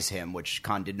surprise him, which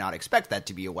Khan did not expect that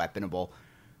to be a weaponable,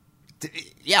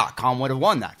 Khan would have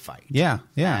won that fight. Yeah.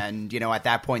 And at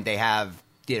that point they have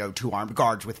 2 armed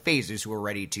guards with phasers who are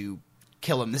ready to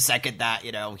kill him the second that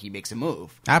he makes a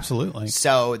move. Absolutely.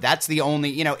 So that's the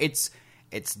only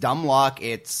it's dumb luck.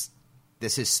 It's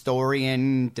this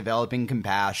historian developing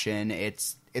compassion.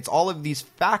 It's all of these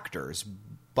factors.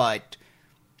 But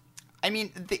I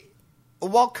mean,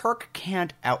 while Kirk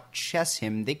can't out-chess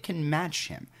him, they can match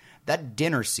him. That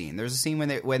dinner scene. There's a scene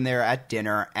when they're at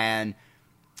dinner and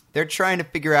they're trying to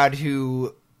figure out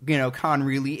who Khan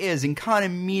really is, and Khan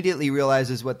immediately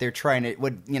realizes what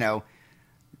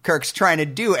Kirk's trying to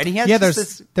do, and he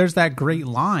has there's that great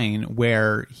line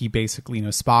where he basically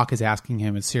Spock is asking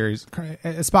him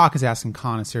Spock is asking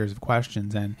Khan a series of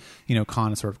questions, and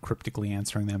Khan is sort of cryptically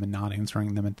answering them and not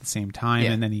answering them at the same time,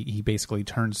 and then he basically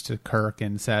turns to Kirk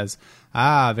and says,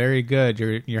 very good,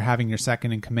 you're having your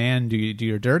second in command do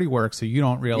your dirty work, so you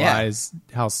don't realize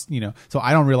how so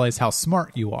I don't realize how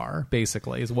smart you are,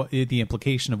 basically is what the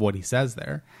implication of what he says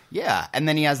there. Yeah. And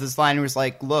then he has this line where he's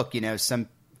like, look, some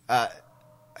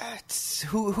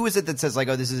who is it that says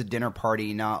oh, this is a dinner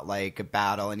party, not a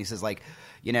battle? And he says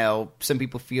some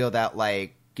people feel that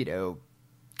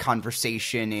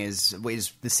conversation is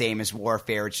the same as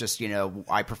warfare. It's just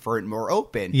I prefer it more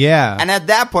open. Yeah. And at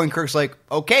that point, Kirk's like,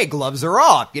 okay, gloves are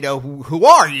off. Who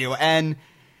are you? And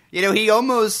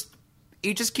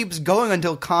he just keeps going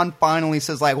until Khan finally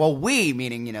says well, we,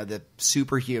 meaning the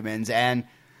superhumans, and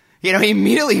he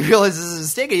immediately realizes his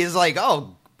mistake. And he's like,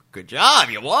 oh, good job,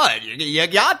 you won. You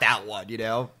got that one,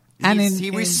 And he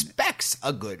respects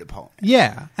a good opponent.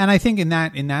 Yeah, and I think in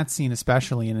that scene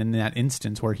especially, and in that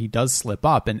instance where he does slip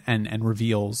up and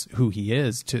reveals who he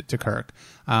is to Kirk,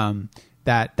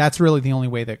 that's really the only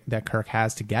way that Kirk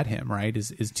has to get him, right,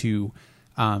 is to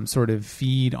sort of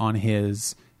feed on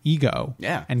his ego,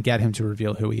 and get him to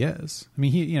reveal who he is. I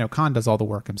mean, Khan does all the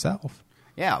work himself.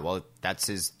 Yeah, well, that's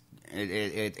his.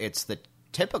 It's the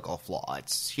typical flaw.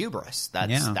 It's hubris.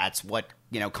 That's what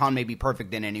Khan may be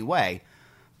perfect in any way,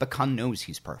 but Khan knows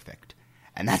he's perfect,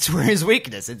 and that's where his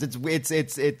weakness.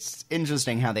 It's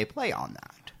interesting how they play on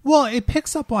that. Well, it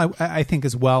picks up, I think,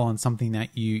 as well on something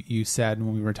that you said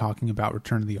when we were talking about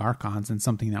Return of the Archons, and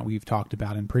something that we've talked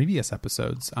about in previous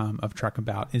episodes of Trek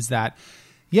about, is that,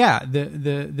 yeah,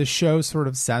 the show sort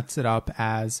of sets it up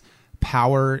as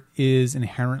power is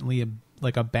inherently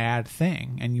a bad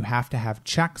thing, and you have to have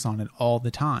checks on it all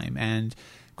the time, and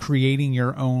creating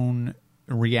your own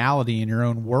reality in your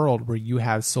own world where you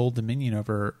have sole dominion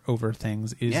over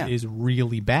things is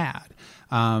really bad.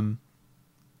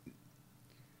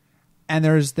 And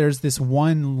there's this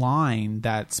one line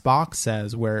that Spock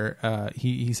says where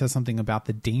he says something about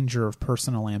the danger of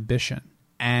personal ambition.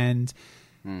 And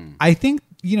I think,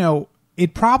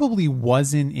 it probably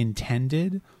wasn't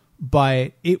intended,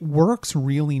 but it works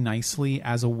really nicely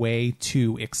as a way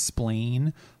to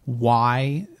explain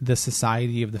why the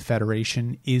Society of the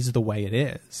Federation is the way it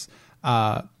is.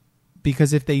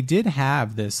 Because if they did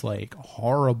have this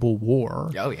horrible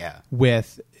war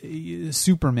with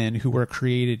Supermen who were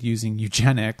created using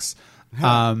eugenics,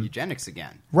 eugenics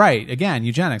again. Right. Again,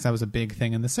 eugenics. That was a big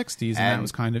thing in the 60s. And that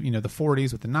was kind of, the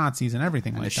 40s with the Nazis and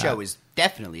everything like that. The show is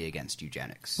definitely against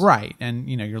eugenics. Right. And,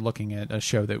 you're looking at a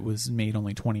show that was made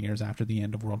only 20 years after the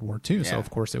end of World War II. Yeah. So, of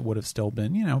course, it would have still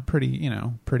been, pretty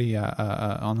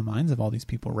on the minds of all these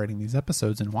people writing these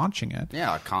episodes and watching it.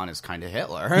 Yeah. Khan is kind of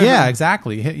Hitler. Yeah,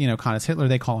 exactly. Khan is Hitler.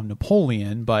 They call him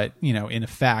Napoleon. But, in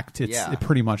effect, it's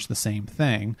pretty much the same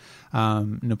thing.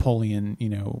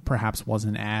 Napoleon, perhaps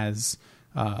wasn't as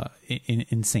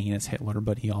insane as Hitler,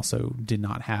 but he also did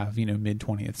not have mid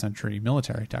 20th century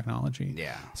military technology.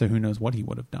 Yeah. So who knows what he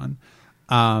would have done.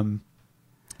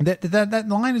 That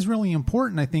line is really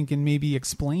important, I think, in maybe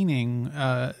explaining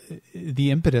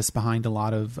the impetus behind a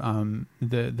lot of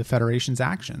the Federation's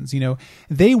actions.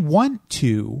 They want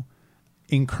to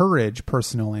encourage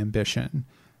personal ambition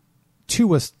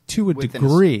to a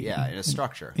degree. In a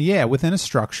structure. Yeah, within a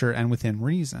structure and within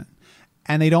reason.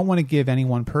 And they don't want to give any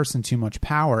one person too much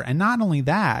power. And not only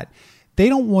that, they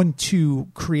don't want to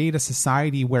create a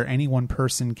society where any one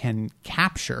person can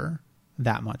capture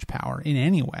that much power in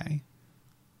any way.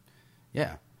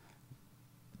 Yeah.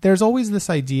 There's always this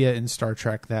idea in Star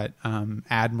Trek that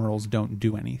admirals don't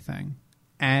do anything.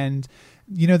 And,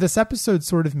 this episode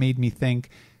sort of made me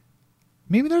think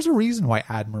maybe there's a reason why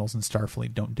admirals in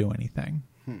Starfleet don't do anything.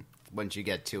 Once you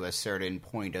get to a certain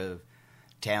point of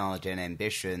talent and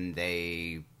ambition,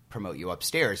 they promote you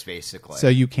upstairs, basically. So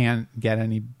you can't get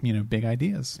any, big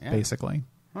ideas, basically.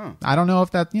 I don't know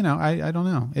if that, I don't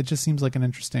know. It just seems like an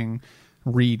interesting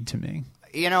read to me.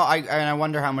 I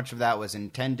wonder how much of that was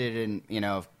intended, and,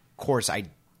 of course, I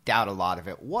doubt a lot of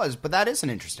it was, but that is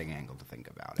an interesting angle to think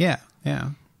about. Yeah, yeah.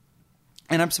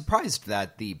 And I'm surprised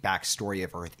that the backstory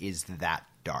of Earth is that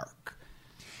dark.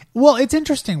 Well, it's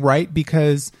interesting, right?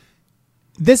 Because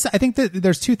I think that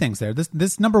there's two things there.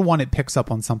 This number one, it picks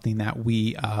up on something that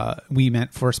we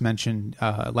first mentioned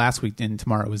last week, and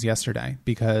Tomorrow Was Yesterday,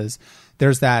 because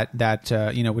there's that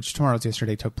which Tomorrow Was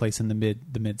Yesterday took place in the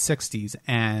mid 60s,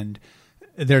 and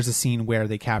there's a scene where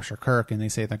they capture Kirk and they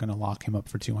say they're going to lock him up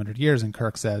for 200 years, and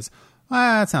Kirk says,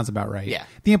 that sounds about right. Yeah.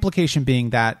 The implication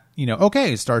being that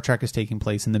okay, Star Trek is taking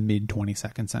place in the mid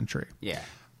 22nd century. Yeah.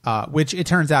 Which it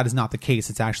turns out is not the case.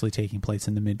 It's actually taking place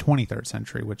in the mid 23rd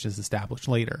century, which is established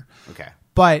later. Okay.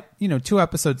 But, 2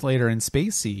 episodes later in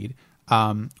Space Seed,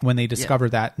 when they discover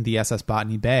that the SS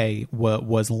Botany Bay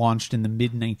was launched in the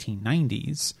mid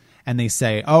 1990s, and they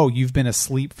say, oh, you've been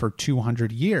asleep for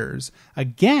 200 years.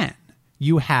 Again,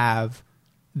 you have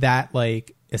that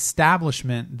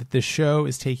establishment that the show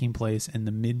is taking place in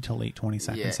the mid to late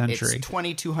 22nd century. It's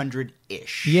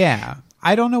 2200-ish. Yeah.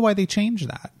 I don't know why they changed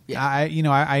that. Yeah.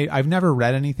 I've never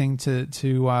read anything to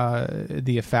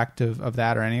the effect of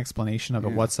that or any explanation of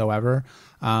it whatsoever.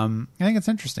 I think it's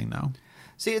interesting though.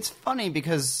 See, it's funny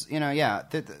because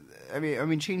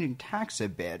changing tax a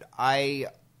bit. I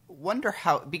wonder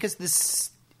how, because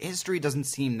this history doesn't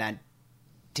seem that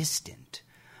distant,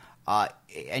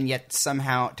 and yet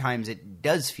somehow at times it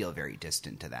does feel very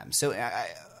distant to them. So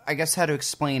I guess how to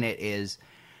explain it is,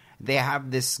 they have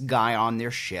this guy on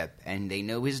their ship, and they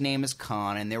know his name is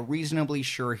Khan, and they're reasonably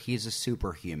sure he's a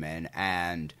superhuman,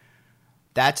 and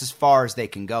that's as far as they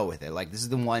can go with it. This is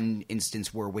the one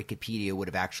instance where Wikipedia would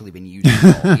have actually been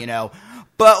useful,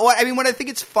 But what I think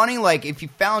it's funny, if you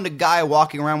found a guy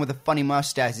walking around with a funny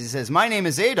mustache, he says, "My name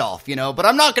is Adolf," but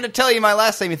I'm not going to tell you my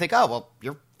last name. You think, oh, well,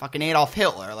 you're fucking Adolf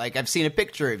Hitler. I've seen a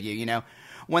picture of you,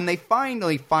 When they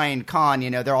finally find Khan,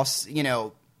 they're all,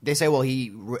 they say, well,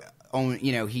 he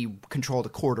controlled a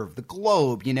quarter of the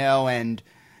globe, and,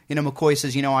 McCoy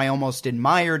says, I almost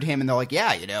admired him. And they're like,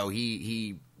 yeah,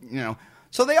 he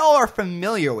So they all are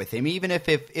familiar with him, even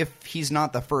if he's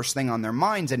not the first thing on their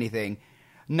minds, anything.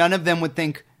 None of them would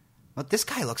think, well, this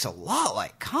guy looks a lot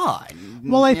like Khan.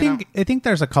 Well, I think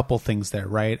there's a couple things there,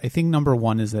 right? I think number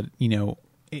one is that,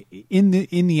 in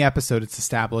the episode, it's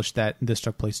established that this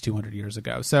took place 200 years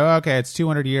ago. So, okay, it's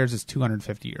 200 years, it's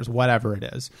 250 years, whatever it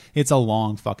is. It's a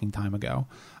long fucking time ago.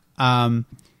 And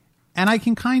I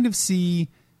can kind of see,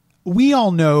 we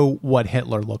all know what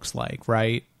Hitler looks like,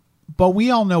 right? But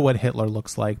we all know what Hitler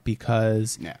looks like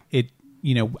because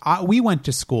we went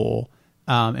to school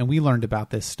and we learned about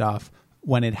this stuff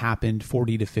when it happened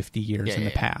 40 to 50 years in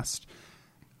the past.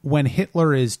 When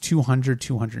Hitler is 200,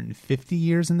 250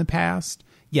 years in the past,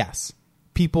 yes,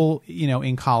 people,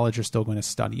 in college are still going to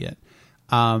study it.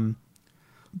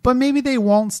 But maybe they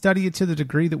won't study it to the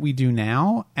degree that we do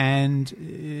now, and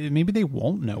maybe they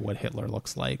won't know what Hitler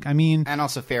looks like. I mean, and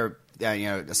also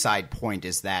a side point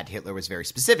is that Hitler was very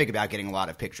specific about getting a lot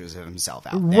of pictures of himself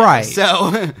out there. Right.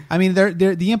 So, I mean,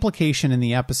 the implication in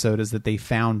the episode is that they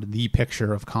found the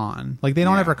picture of Khan. Like, they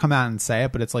don't ever come out and say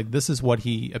it, but it's like, this is what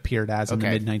he appeared as in the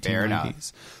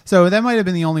mid-1990s. So that might have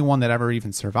been the only one that ever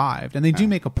even survived. And they do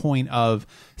make a point of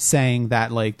saying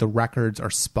that, like, the records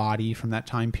are spotty from that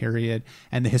time period.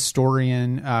 And the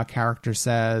historian character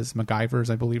says, MacGyver's,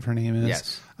 I believe her name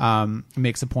is,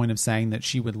 makes a point of saying that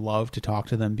she would love to talk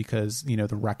to them because,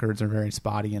 the records are very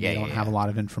spotty and they don't have a lot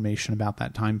of information about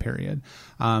that time period,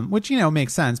 which,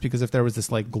 makes sense because if there was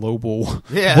this like global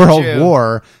world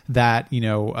war that,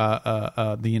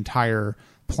 the entire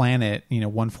planet,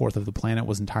 1/4 of the planet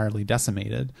was entirely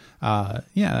decimated.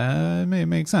 It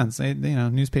makes sense.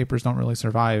 Newspapers don't really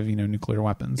survive, nuclear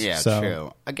weapons. Yeah, so.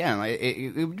 True. Again,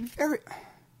 it would be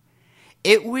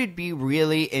it would be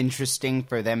really interesting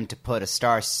for them to put a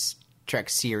Star Trek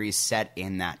series set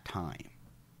in that time.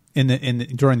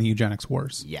 During the eugenics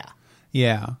wars. Yeah.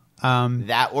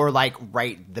 That or like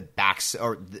the backs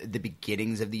or the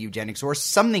beginnings of the eugenics wars,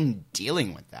 something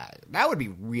dealing with that. That would be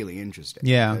really interesting.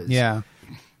 Yeah.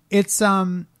 It's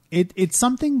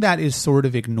something that is sort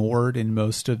of ignored in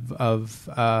most of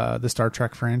the Star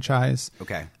Trek franchise.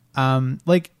 Okay.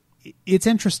 It's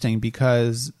interesting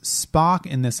because Spock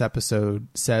in this episode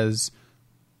says,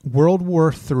 World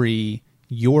War III,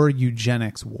 your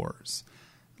eugenics wars.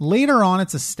 Later on,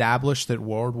 it's established that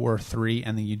World War III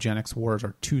and the eugenics wars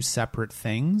are two separate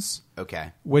things.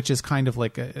 Okay. Which is kind of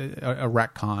like a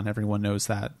retcon. Everyone knows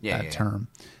that term.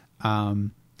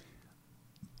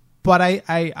 But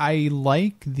I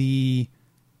like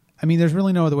there's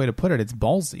really no other way to put it. It's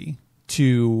ballsy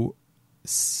to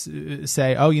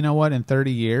say, oh, you know what? In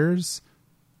 30 years,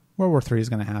 World War III is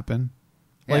going to happen.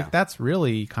 Like, that's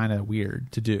really kind of weird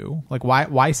to do. Like,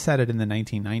 why set it in the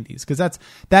 1990s? Because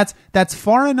that's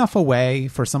far enough away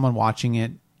for someone watching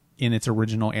it in its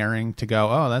original airing to go,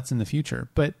 oh, that's in the future.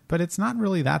 But it's not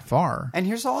really that far. And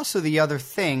here's also the other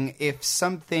thing. If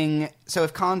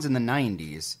Khan's in the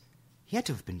 90s, he had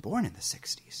to have been born in the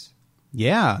 60s.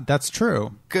 Yeah, that's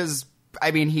true. Because,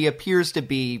 he appears to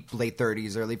be late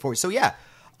 30s, early 40s. So, yeah,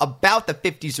 about the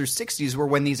 50s or 60s were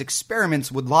when these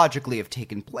experiments would logically have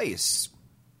taken place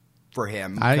for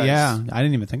him. I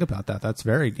didn't even think about that. That's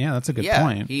that's a good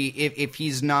point. If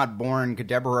he's not born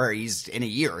contemporary, he's in a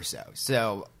year or so.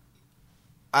 So,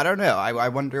 I don't know. I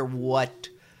wonder what...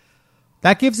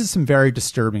 That gives it some very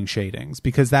disturbing shadings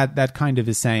because that kind of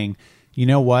is saying, you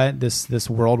know what, this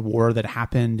world war that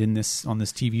happened on this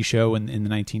TV show in the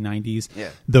 1990s,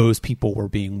 those people were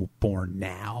being born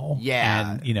now.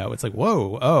 Yeah. And, it's like,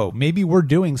 whoa, maybe we're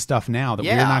doing stuff now that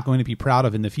we're not going to be proud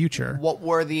of in the future. What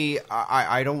were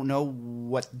I don't know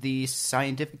what the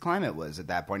scientific climate was at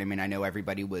that point. I know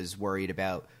everybody was worried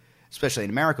about, especially in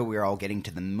America, we were all getting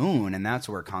to the moon, and that's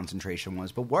where concentration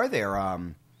was. But were there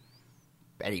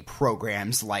any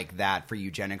programs like that for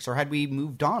eugenics, or had we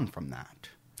moved on from that?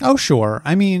 Oh, sure.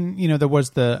 There was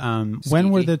the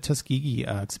when were the Tuskegee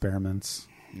experiments?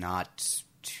 Not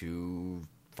too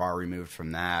far removed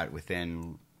from that,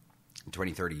 within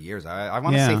 20, 30 years. I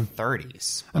want to say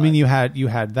 30s. But... you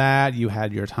had that. You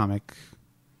had your atomic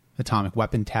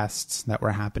weapon tests that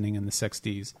were happening in the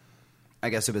 60s. I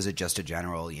guess it was just a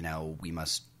general, we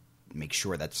must make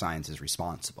sure that science is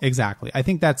responsible. Exactly. I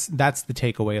think that's the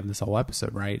takeaway of this whole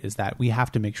episode, right? Is that we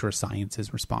have to make sure science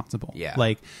is responsible. Yeah.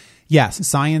 Like, yes,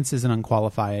 science is an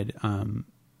unqualified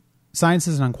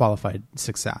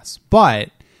success,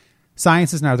 but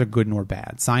science is neither good nor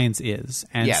bad. Science is,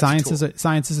 and science is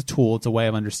a tool. It's a way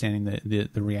of understanding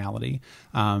the reality.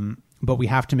 But we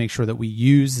have to make sure that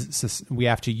we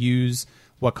have to use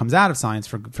what comes out of science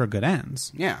for good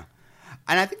ends. Yeah.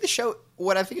 And I think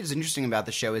what I think is interesting about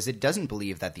the show is it doesn't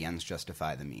believe that the ends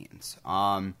justify the means.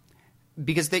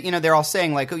 because they're all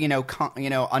saying like,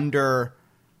 under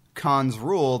Khan's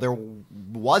rule, there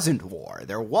wasn't war.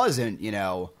 There wasn't,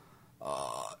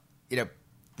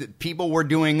 people were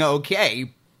doing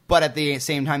okay. But at the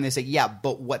same time, they say, yeah,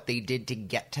 but what they did to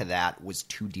get to that was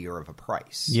too dear of a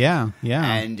price. Yeah.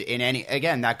 And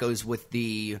again, that goes with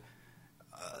the,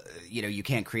 you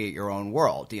can't create your own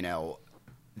world.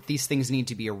 These things need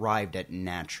to be arrived at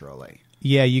naturally.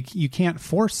 Yeah, you can't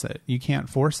force it. You can't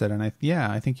force it. And I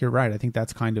think you're right. I think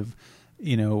that's kind of,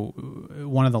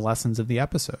 one of the lessons of the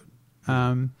episode.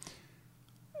 On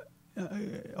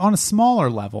a smaller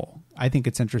level, I think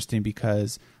it's interesting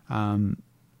because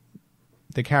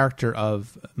the character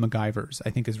of MacGyver's, I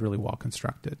think, is really well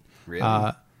constructed.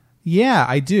 Really? Yeah,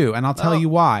 I do. And I'll tell you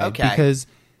why. Okay. Because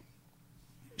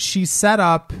she's set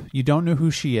up. You don't know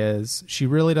who she is. She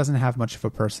really doesn't have much of a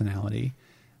personality.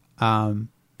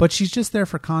 But she's just there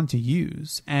for Khan to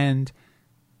use. And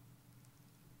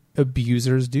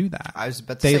abusers do that. I was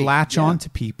about to they say, latch on to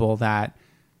people that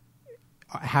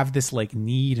have this like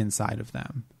need inside of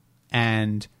them.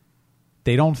 And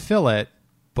they don't fill it,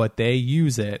 but they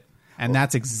use it. And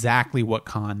that's exactly what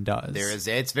Khan does.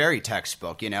 It's very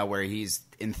textbook, where he's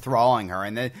enthralling her.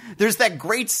 And there's that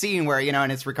great scene where,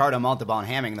 and it's Ricardo Montalban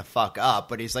hamming the fuck up,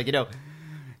 but he's like,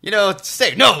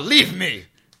 say, no, leave me.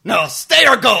 No, stay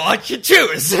or go. I can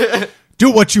choose. Do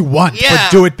what you want,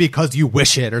 but do it because you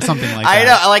wish it, or something like that.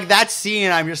 I know, like that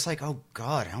scene, I'm just like, oh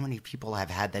God, how many people have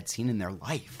had that scene in their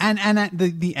life? And at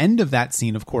the end of that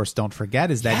scene, of course, don't forget,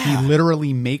 is that he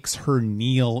literally makes her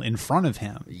kneel in front of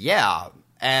him. Yeah.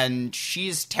 And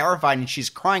she's terrified and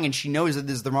she's crying and she knows that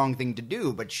this is the wrong thing to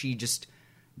do, but she just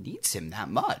needs him that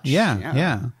much.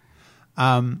 Yeah.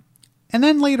 And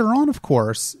then later on, of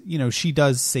course, she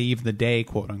does save the day,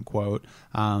 quote unquote,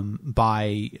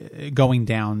 by going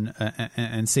down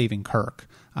and saving Kirk.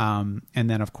 And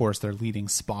then, of course, they're leading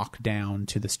Spock down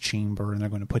to this chamber and they're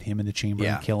going to put him in the chamber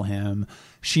and kill him.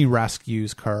 She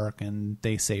rescues Kirk and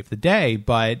they save the day,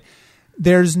 but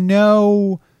there's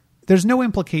no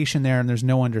implication there, and there's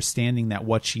no understanding that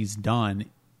what she's done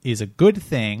is a good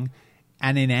thing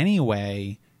and in any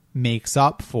way makes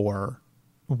up for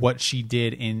what she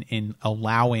did in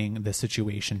allowing the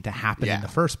situation to happen in the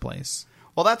first place.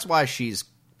 Well, that's why she's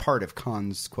part of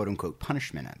Khan's quote-unquote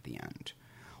punishment at the end,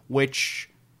 which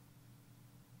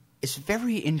is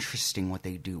very interesting what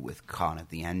they do with Khan at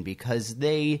the end, because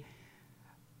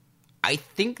I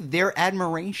think their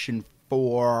admiration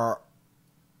for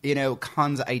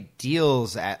Khan's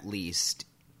ideals, at least,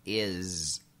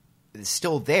 is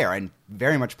still there and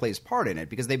very much plays part in it,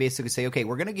 because they basically say, okay,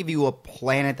 we're going to give you a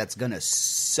planet that's going to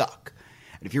suck.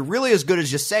 And if you're really as good as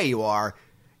you say you are,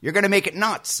 you're going to make it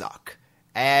not suck.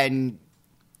 And,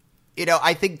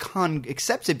 I think Khan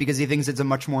accepts it because he thinks it's a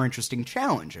much more interesting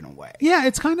challenge in a way. Yeah,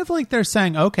 it's kind of like they're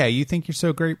saying, okay, you think you're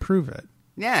so great, prove it.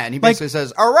 Yeah, and he basically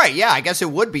says, all right, yeah, I guess it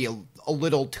would be a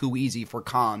little too easy for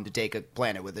Khan to take a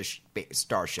planet with a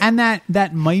starship. And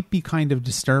that might be kind of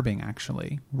disturbing,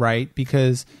 actually, right?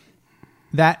 Because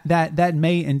that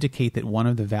may indicate that one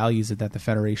of the values that the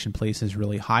Federation places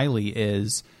really highly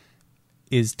is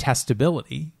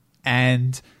testability.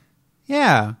 And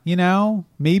yeah,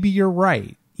 maybe you're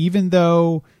right. Even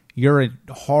though you're a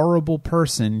horrible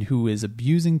person who is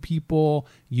abusing people,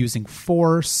 using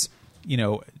force,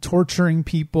 torturing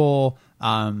people,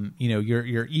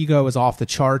 your ego is off the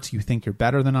charts. You think you're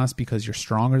better than us because you're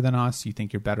stronger than us. You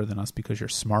think you're better than us because you're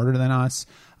smarter than us.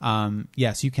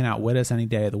 Yes, you can outwit us any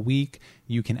day of the week.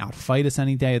 You can outfight us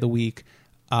any day of the week.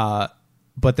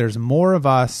 But there's more of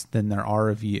us than there are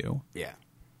of you. Yeah.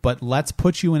 But let's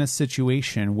put you in a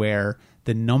situation where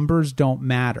the numbers don't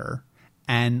matter.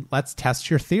 And let's test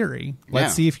your theory.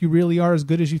 Let's see if you really are as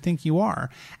good as you think you are.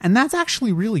 And that's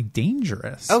actually really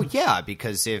dangerous. Oh, yeah,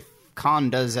 because if Khan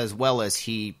does as well as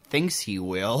he thinks he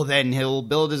will, then he'll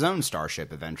build his own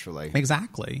starship eventually.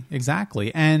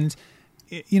 Exactly. And,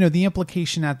 the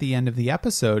implication at the end of the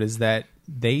episode is that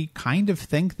they kind of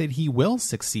think that he will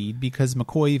succeed, because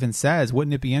McCoy even says,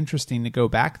 wouldn't it be interesting to go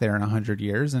back there in 100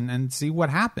 years and see what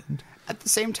happened? At the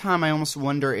same time, I almost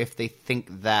wonder if they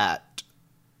think that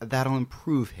that'll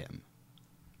improve him.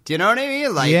 Do you know what I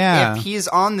mean? Like, if he's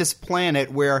on this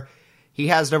planet where he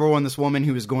has, number one, this woman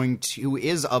who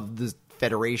is of the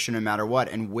Federation no matter what,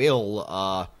 and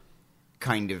will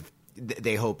kind of,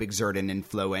 they hope, exert an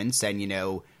influence,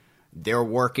 and, they're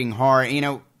working hard.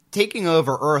 Taking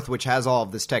over Earth, which has all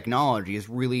of this technology, is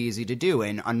really easy to do,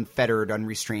 and unfettered,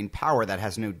 unrestrained power that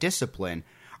has no discipline.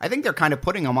 I think they're kind of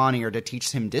putting him on here to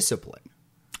teach him discipline.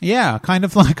 Yeah, kind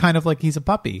of like he's a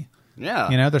puppy.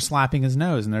 Yeah. They're slapping his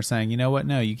nose and they're saying, you know what?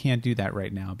 No, you can't do that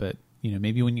right now, but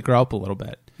maybe when you grow up a little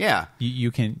bit. Yeah.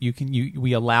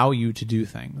 We allow you to do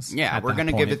things. Yeah, we're going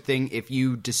to give a thing. If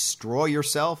you destroy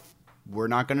yourself, we're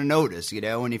not going to notice,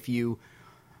 and if you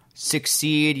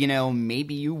succeed,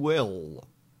 maybe you will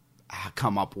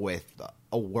come up with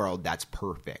a world that's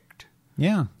perfect.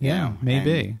 Yeah,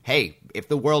 maybe. And, hey, if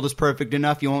the world is perfect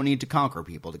enough, you won't need to conquer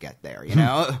people to get there,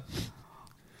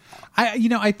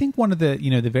 I think one of the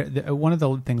one of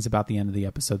the things about the end of the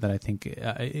episode that I think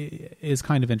is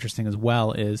kind of interesting as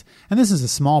well is, and this is a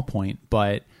small point,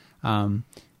 but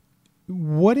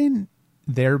wouldn't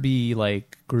there be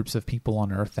like groups of people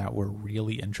on Earth that were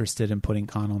really interested in putting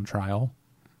Khan on trial?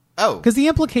 Oh, because the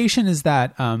implication is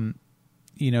that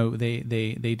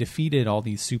they defeated all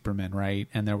these Supermen, right?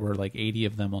 And there were like 80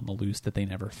 of them on the loose that they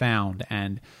never found,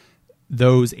 and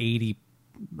those 80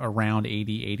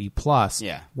 plus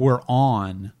were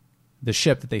on the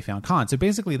ship that they found Khan. So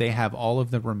basically they have all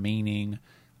of the remaining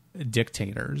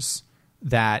dictators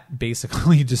that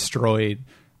basically destroyed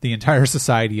the entire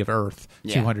society of Earth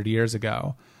 200 years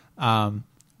ago.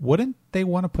 Wouldn't they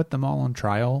want to put them all on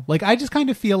trial? Like, I just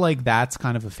kind of feel like that's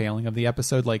kind of a failing of the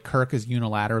episode. Like, Kirk is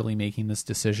unilaterally making this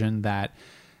decision that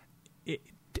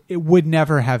it would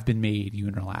never have been made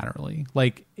unilaterally.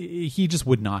 Like, he just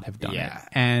would not have done it.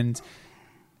 And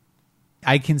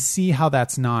I can see how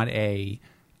that's not a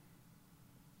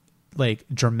like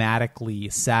dramatically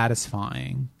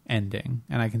satisfying ending,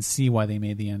 and I can see why they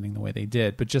made the ending the way they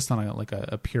did. But just on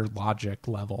a pure logic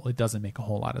level, it doesn't make a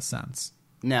whole lot of sense.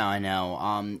 No, I know.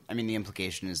 I mean, the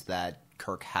implication is that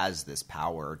Kirk has this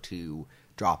power to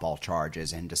drop all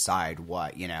charges and decide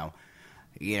what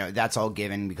that's all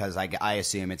given because I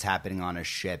assume it's happening on a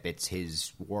ship. It's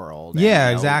his world.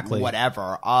 And, exactly.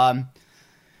 Whatever.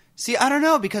 See, I don't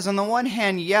know, because on the one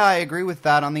hand, I agree with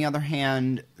that. On the other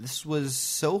hand, this was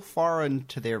so far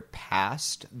into their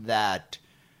past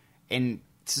and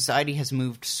society has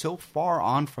moved so far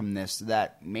on from this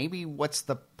that maybe what's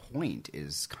the point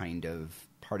is kind of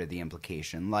part of the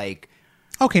implication. Like,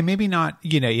 okay, maybe not,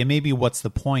 maybe what's the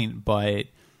point, but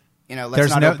let's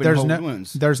not open old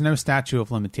wounds. There's no statute of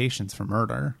limitations for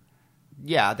murder.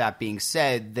 Yeah, that being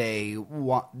said, the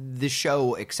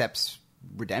show accepts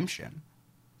redemption.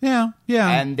 Yeah.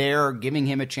 And they're giving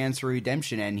him a chance for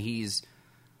redemption, and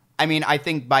I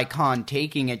think by Khan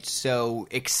taking it so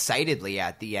excitedly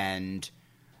at the end,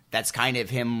 that's kind of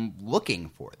him looking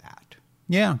for that.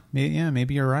 Yeah,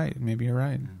 maybe you're right.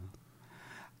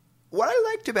 What I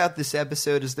liked about this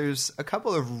episode is there's a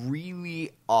couple of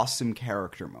really awesome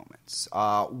character moments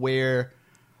where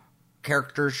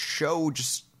characters show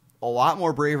just a lot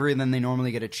more bravery than they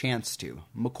normally get a chance to.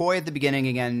 McCoy at the beginning,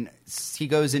 again, he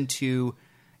goes into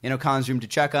Khan's room to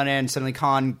check on it, and suddenly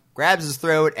Khan grabs his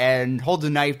throat and holds a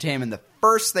knife to him, and the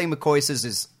first thing McCoy says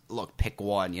is, look, pick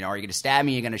one. Are you going to stab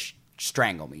me? Are you going to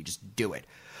strangle me? Just do it.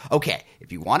 Okay,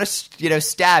 if you want to,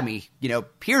 stab me,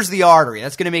 here's the artery.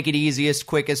 That's going to make it easiest,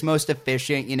 quickest, most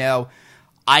efficient,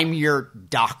 I'm your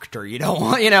doctor,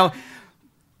 and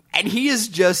he is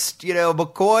just,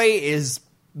 McCoy is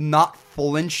not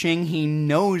flinching. He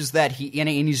knows that and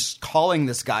he's calling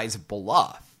this guy's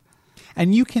bluff.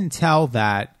 And you can tell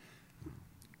that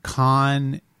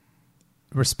Khan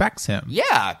respects him.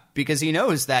 Yeah, because he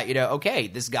knows that, okay,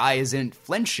 this guy isn't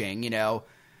flinching, And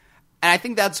I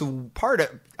think that's part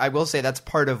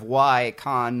of why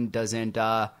Khan doesn't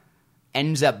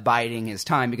ends up biding his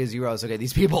time, because he realizes, okay,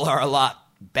 these people are a lot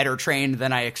better trained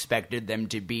than I expected them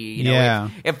to be.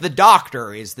 If the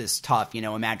doctor is this tough,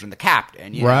 imagine the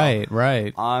captain.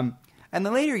 Right. And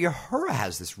then later, Uhura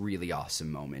has this really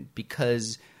awesome moment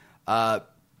because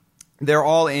they're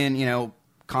all in,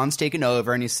 Khan's taken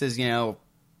over, and he says,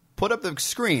 put up the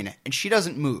screen, and she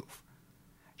doesn't move.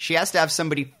 She has to have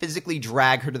somebody physically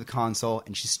drag her to the console,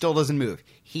 and she still doesn't move.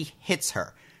 He hits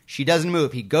her. She doesn't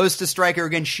move. He goes to strike her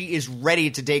again. She is ready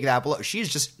to take that blow. She's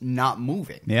just not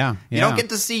moving. Yeah. You don't get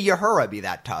to see Uhura be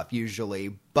that tough usually,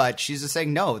 but she's just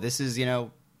saying, no, this is,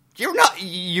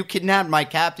 you kidnapped my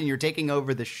captain. You're taking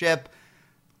over the ship.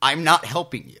 I'm not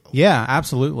helping you. Yeah,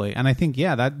 absolutely. And I think,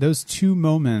 that those two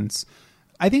moments,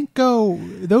 I think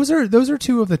those are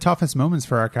two of the toughest moments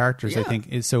for our characters, I think,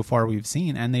 is so far we've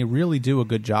seen. And they really do a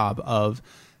good job of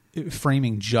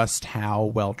framing just how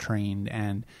well trained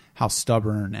and how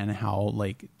stubborn and how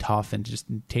tough and just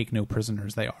take no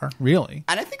prisoners they are, really.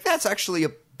 And I think that's actually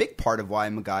a big part of why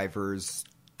MacGyver's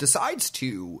decides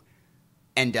to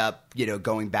end up,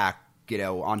 going back,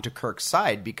 onto Kirk's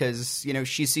side, because,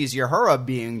 she sees Uhura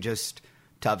being just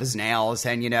tough as nails.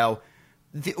 And,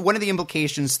 one of the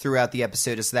implications throughout the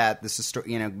episode is that this is,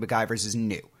 MacGyver's is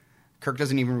new. Kirk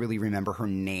doesn't even really remember her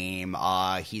name.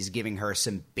 He's giving her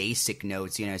some basic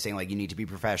notes, saying, like, you need to be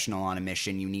professional on a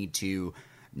mission. You need to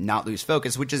not lose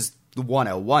focus, which is the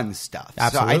 101 stuff.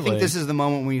 Absolutely. So I think this is the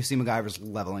moment when you see MacGyver's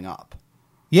leveling up.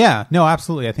 Yeah, no,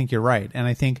 absolutely. I think you're right. And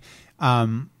I think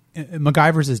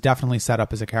MacGyver's is definitely set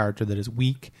up as a character that is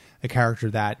weak, a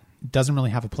character that doesn't really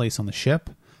have a place on the ship,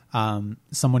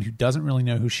 someone who doesn't really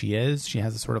know who she is. She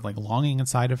has a sort of like longing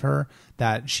inside of her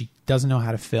that she doesn't know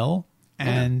how to fill.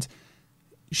 And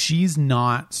she's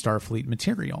not Starfleet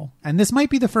material. And this might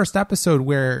be the first episode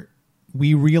where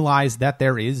we realize that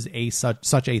there is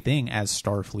such a thing as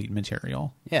Starfleet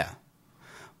material. Yeah.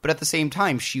 But at the same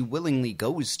time, she willingly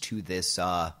goes to this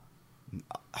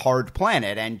hard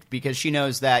planet, and because she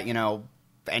knows that,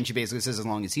 and she basically says, as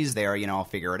long as he's there, I'll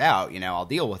figure it out, I'll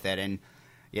deal with it. And,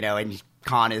 and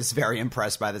Khan is very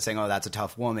impressed by this, saying, oh, that's a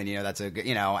tough woman, that's a good,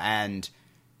 and,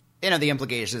 the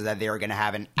implication is that they're going to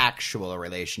have an actual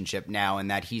relationship now, and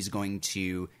that he's going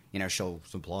to, she'll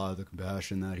supply the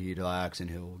compassion that he lacks, and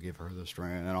he'll give her the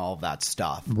strength and all of that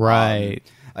stuff. Right.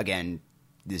 Again,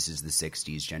 this is the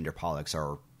 60s. Gender politics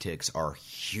are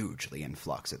hugely in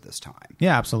flux at this time.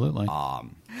 Yeah, absolutely.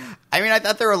 I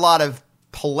thought there were a lot of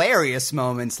hilarious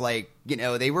moments. Like,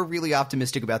 they were really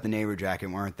optimistic about the neighbor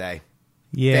jacket, weren't they?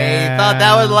 Yeah. They thought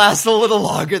that would last a little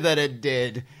longer than it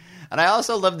did. And I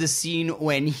also love the scene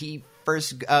when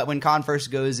when Khan first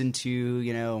goes into,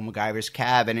 MacGyver's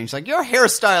cabin, and he's like, your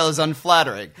hairstyle is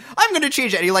unflattering. I'm going to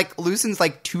change it. And he, loosens,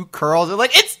 2 curls. And,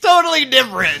 it's totally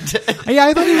different. Yeah,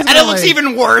 I thought he was and it looks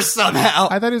even worse somehow.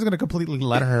 I thought he was going to completely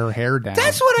let her hair down.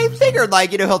 That's what I figured.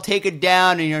 He'll take it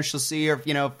down, and, she'll see her,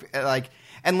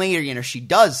 and later, she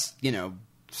does,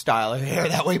 style her hair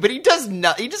that way, but he does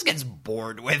not. He just gets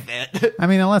bored with it.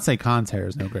 Let's say Khan's hair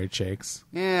is no great shakes.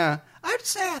 Yeah. I have to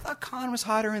say, I thought Khan was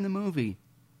hotter in the movie.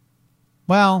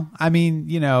 Well,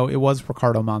 it was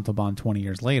Ricardo Montalban 20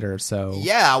 years later, so...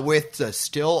 Yeah, with a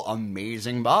still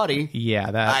amazing body.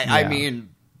 Yeah,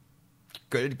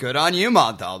 good on you,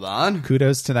 Montalban.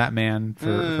 Kudos to that man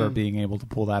for being able to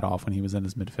pull that off when he was in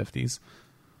his mid-50s.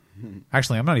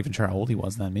 Actually, I'm not even sure how old he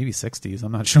was then. Maybe 60s.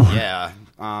 I'm not sure. Yeah.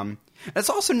 It's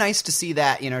also nice to see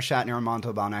that, Shatner and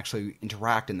Montalban actually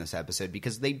interact in this episode,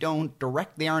 because they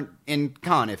aren't in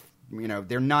Khan if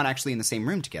they're not actually in the same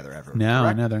room together ever. No,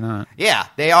 correct? No, they're not. Yeah,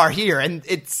 they are here, and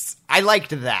I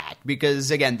liked that,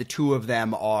 because again, the two of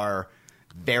them are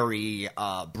very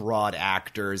broad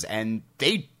actors, and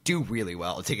they do really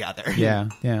well together. Yeah.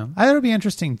 I thought it would be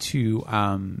interesting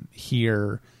to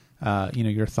hear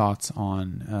your thoughts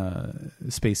on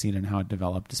Space Seed and how it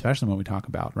developed, especially when we talk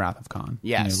about Wrath of Khan.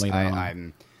 Yes, later on.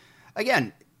 I'm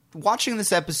again watching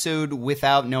this episode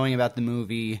without knowing about the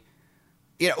movie.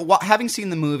 Having seen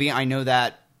the movie, I know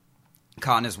that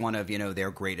Khan is one of,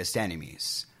 their greatest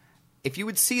enemies. If you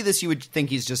would see this, you would think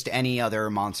he's just any other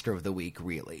monster of the week,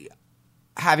 really.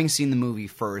 Having seen the movie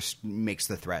first makes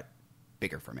the threat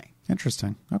bigger for me.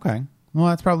 Interesting. Okay. Well,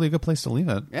 that's probably a good place to leave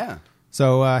it. Yeah.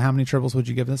 So how many triples would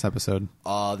you give this episode?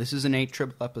 This is an 8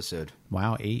 triple episode.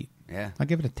 Wow, 8. Yeah. I'd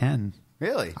give it a 10.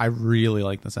 Really? I really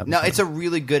like this episode. No, it's a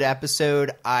really good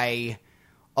episode. I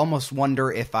almost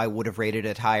wonder if I would have rated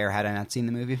it higher had I not seen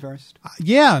the movie first.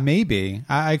 Yeah, maybe.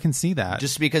 I can see that.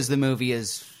 Just because the movie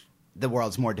is, the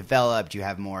world's more developed, you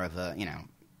have more of a,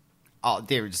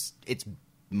 it's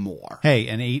more. Hey,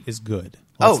 an 8 is good.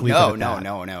 No,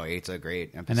 8's a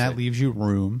great episode. And that leaves you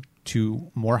room to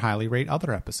more highly rate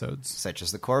other episodes. Such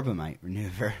as the Corbomite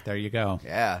maneuver. There you go.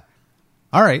 Yeah.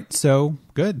 All right, so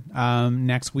good.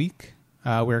 Next week,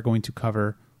 we're going to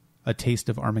cover A Taste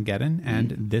of Armageddon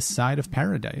and This Side of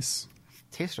Paradise.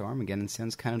 Taste of Armageddon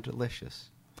sounds kind of delicious.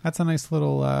 That's a nice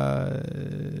little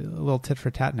tit for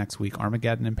tat next week.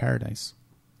 Armageddon and Paradise.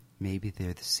 Maybe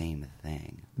they're the same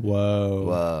thing.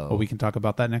 Whoa. Well, we can talk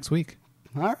about that next week.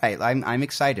 All right, I'm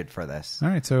excited for this. All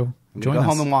right, so I'm join gonna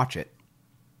go us. home and watch it.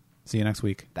 See you next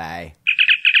week. Bye.